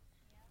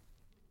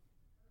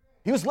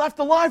 He was left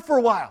alive for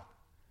a while.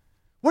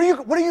 What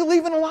are you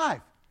leaving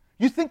alive?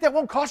 You think that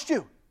won't cost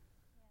you?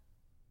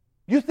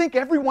 You think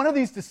every one of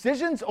these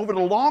decisions over the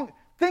long...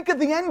 Think of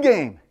the end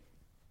game.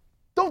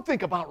 Don't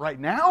think about right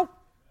now.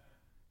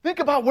 Think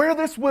about where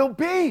this will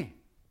be.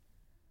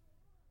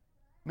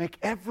 Make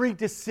every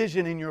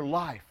decision in your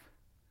life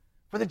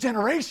for the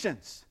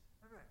generations.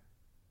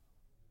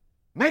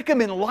 Make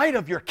them in light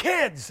of your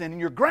kids and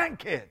your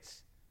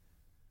grandkids.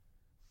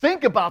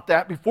 Think about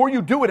that before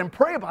you do it and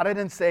pray about it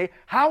and say,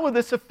 how will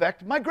this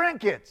affect my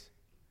grandkids?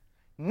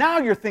 Now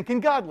you're thinking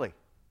godly.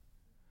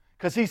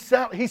 Because he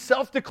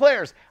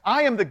self-declares,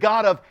 I am the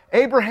God of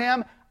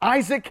Abraham,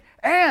 Isaac,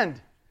 and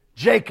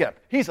Jacob.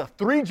 He's a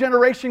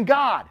 3-generation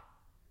God.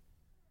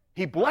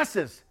 He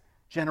blesses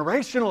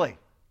generationally.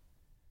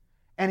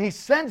 And he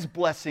sends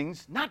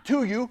blessings, not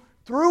to you,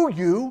 through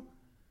you,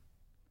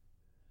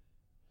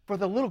 for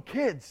the little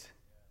kids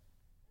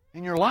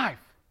in your life.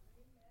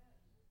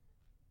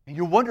 And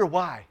you wonder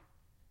why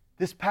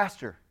this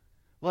pastor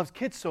loves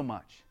kids so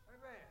much.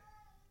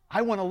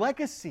 I want a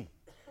legacy.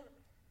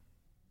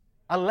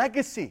 A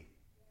legacy.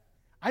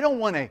 I don't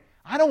want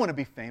to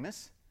be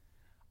famous.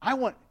 I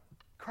want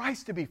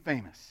Christ to be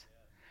famous.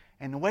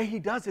 And the way he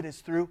does it is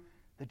through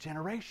the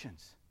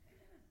generations.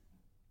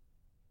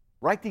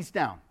 Write these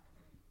down.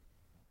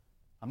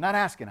 I'm not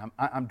asking,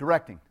 I'm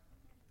directing.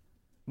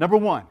 Number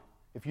 1,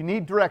 if you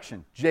need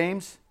direction,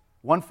 James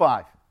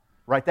 1:5.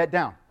 Write that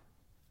down.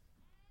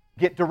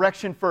 Get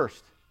direction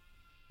first,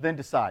 then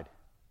decide.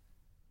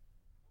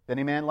 If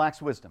any man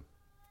lacks wisdom,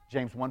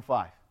 James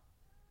 1:5.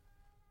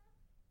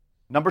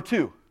 Number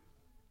 2,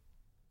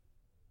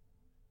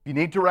 if you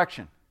need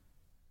direction,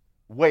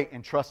 wait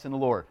and trust in the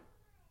Lord.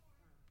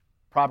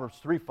 Proverbs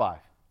 3:5.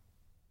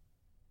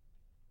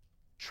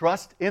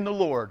 Trust in the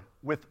Lord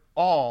with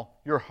all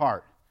your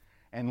heart,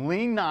 and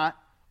lean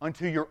not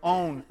unto your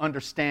own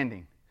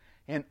understanding.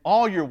 In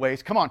all your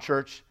ways, come on,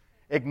 church,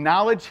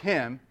 acknowledge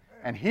him,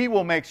 and he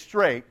will make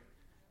straight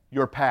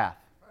your path.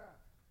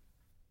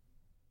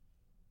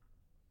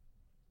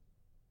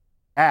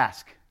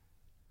 Ask,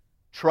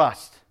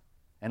 trust,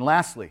 and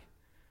lastly,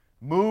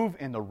 move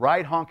in the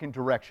right honking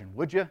direction,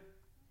 would you?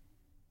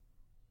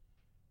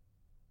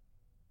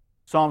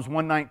 Psalms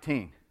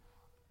 119.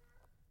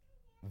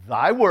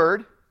 Thy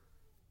word,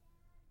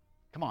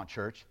 come on,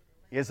 church,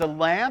 is a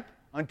lamp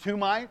unto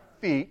my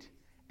feet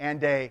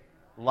and a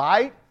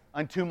light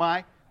unto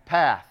my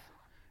path.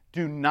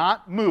 Do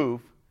not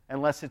move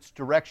unless it's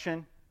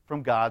direction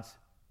from God's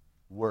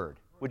word.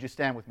 Would you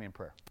stand with me in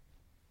prayer?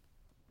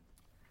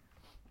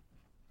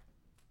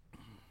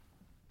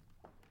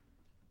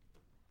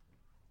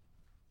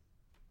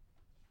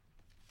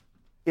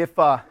 If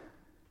I'm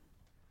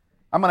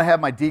going to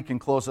have my deacon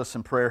close us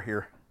in prayer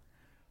here.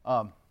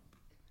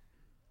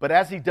 But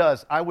as he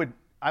does, I would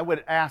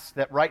ask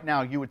that right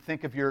now you would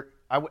think of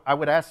I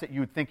would ask that you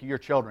would think of your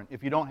children.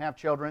 If you don't have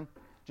children,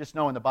 just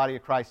know in the body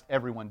of Christ,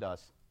 everyone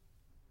does.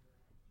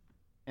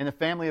 In the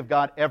family of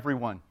God,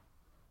 everyone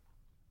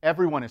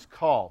is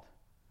called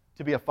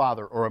to be a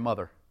father or a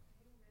mother.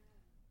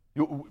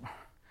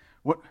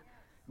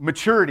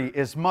 Maturity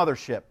is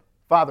mothership,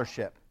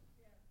 fathership.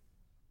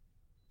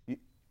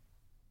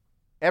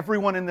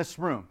 Everyone in this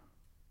room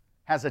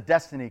has a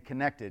destiny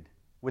connected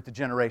with the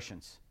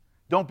generations.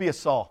 Don't be a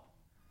Saul.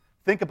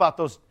 Think about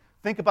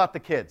the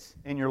kids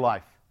in your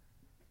life.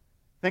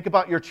 Think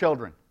about your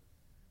children.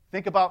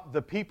 Think about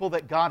the people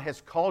that God has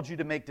called you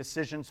to make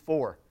decisions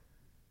for.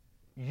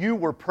 You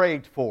were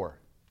prayed for.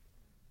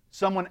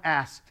 Someone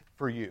asked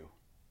for you.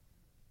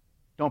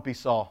 Don't be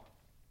Saul.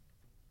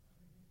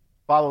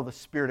 Follow the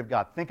Spirit of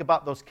God. Think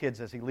about those kids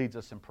as he leads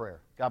us in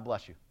prayer. God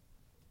bless you.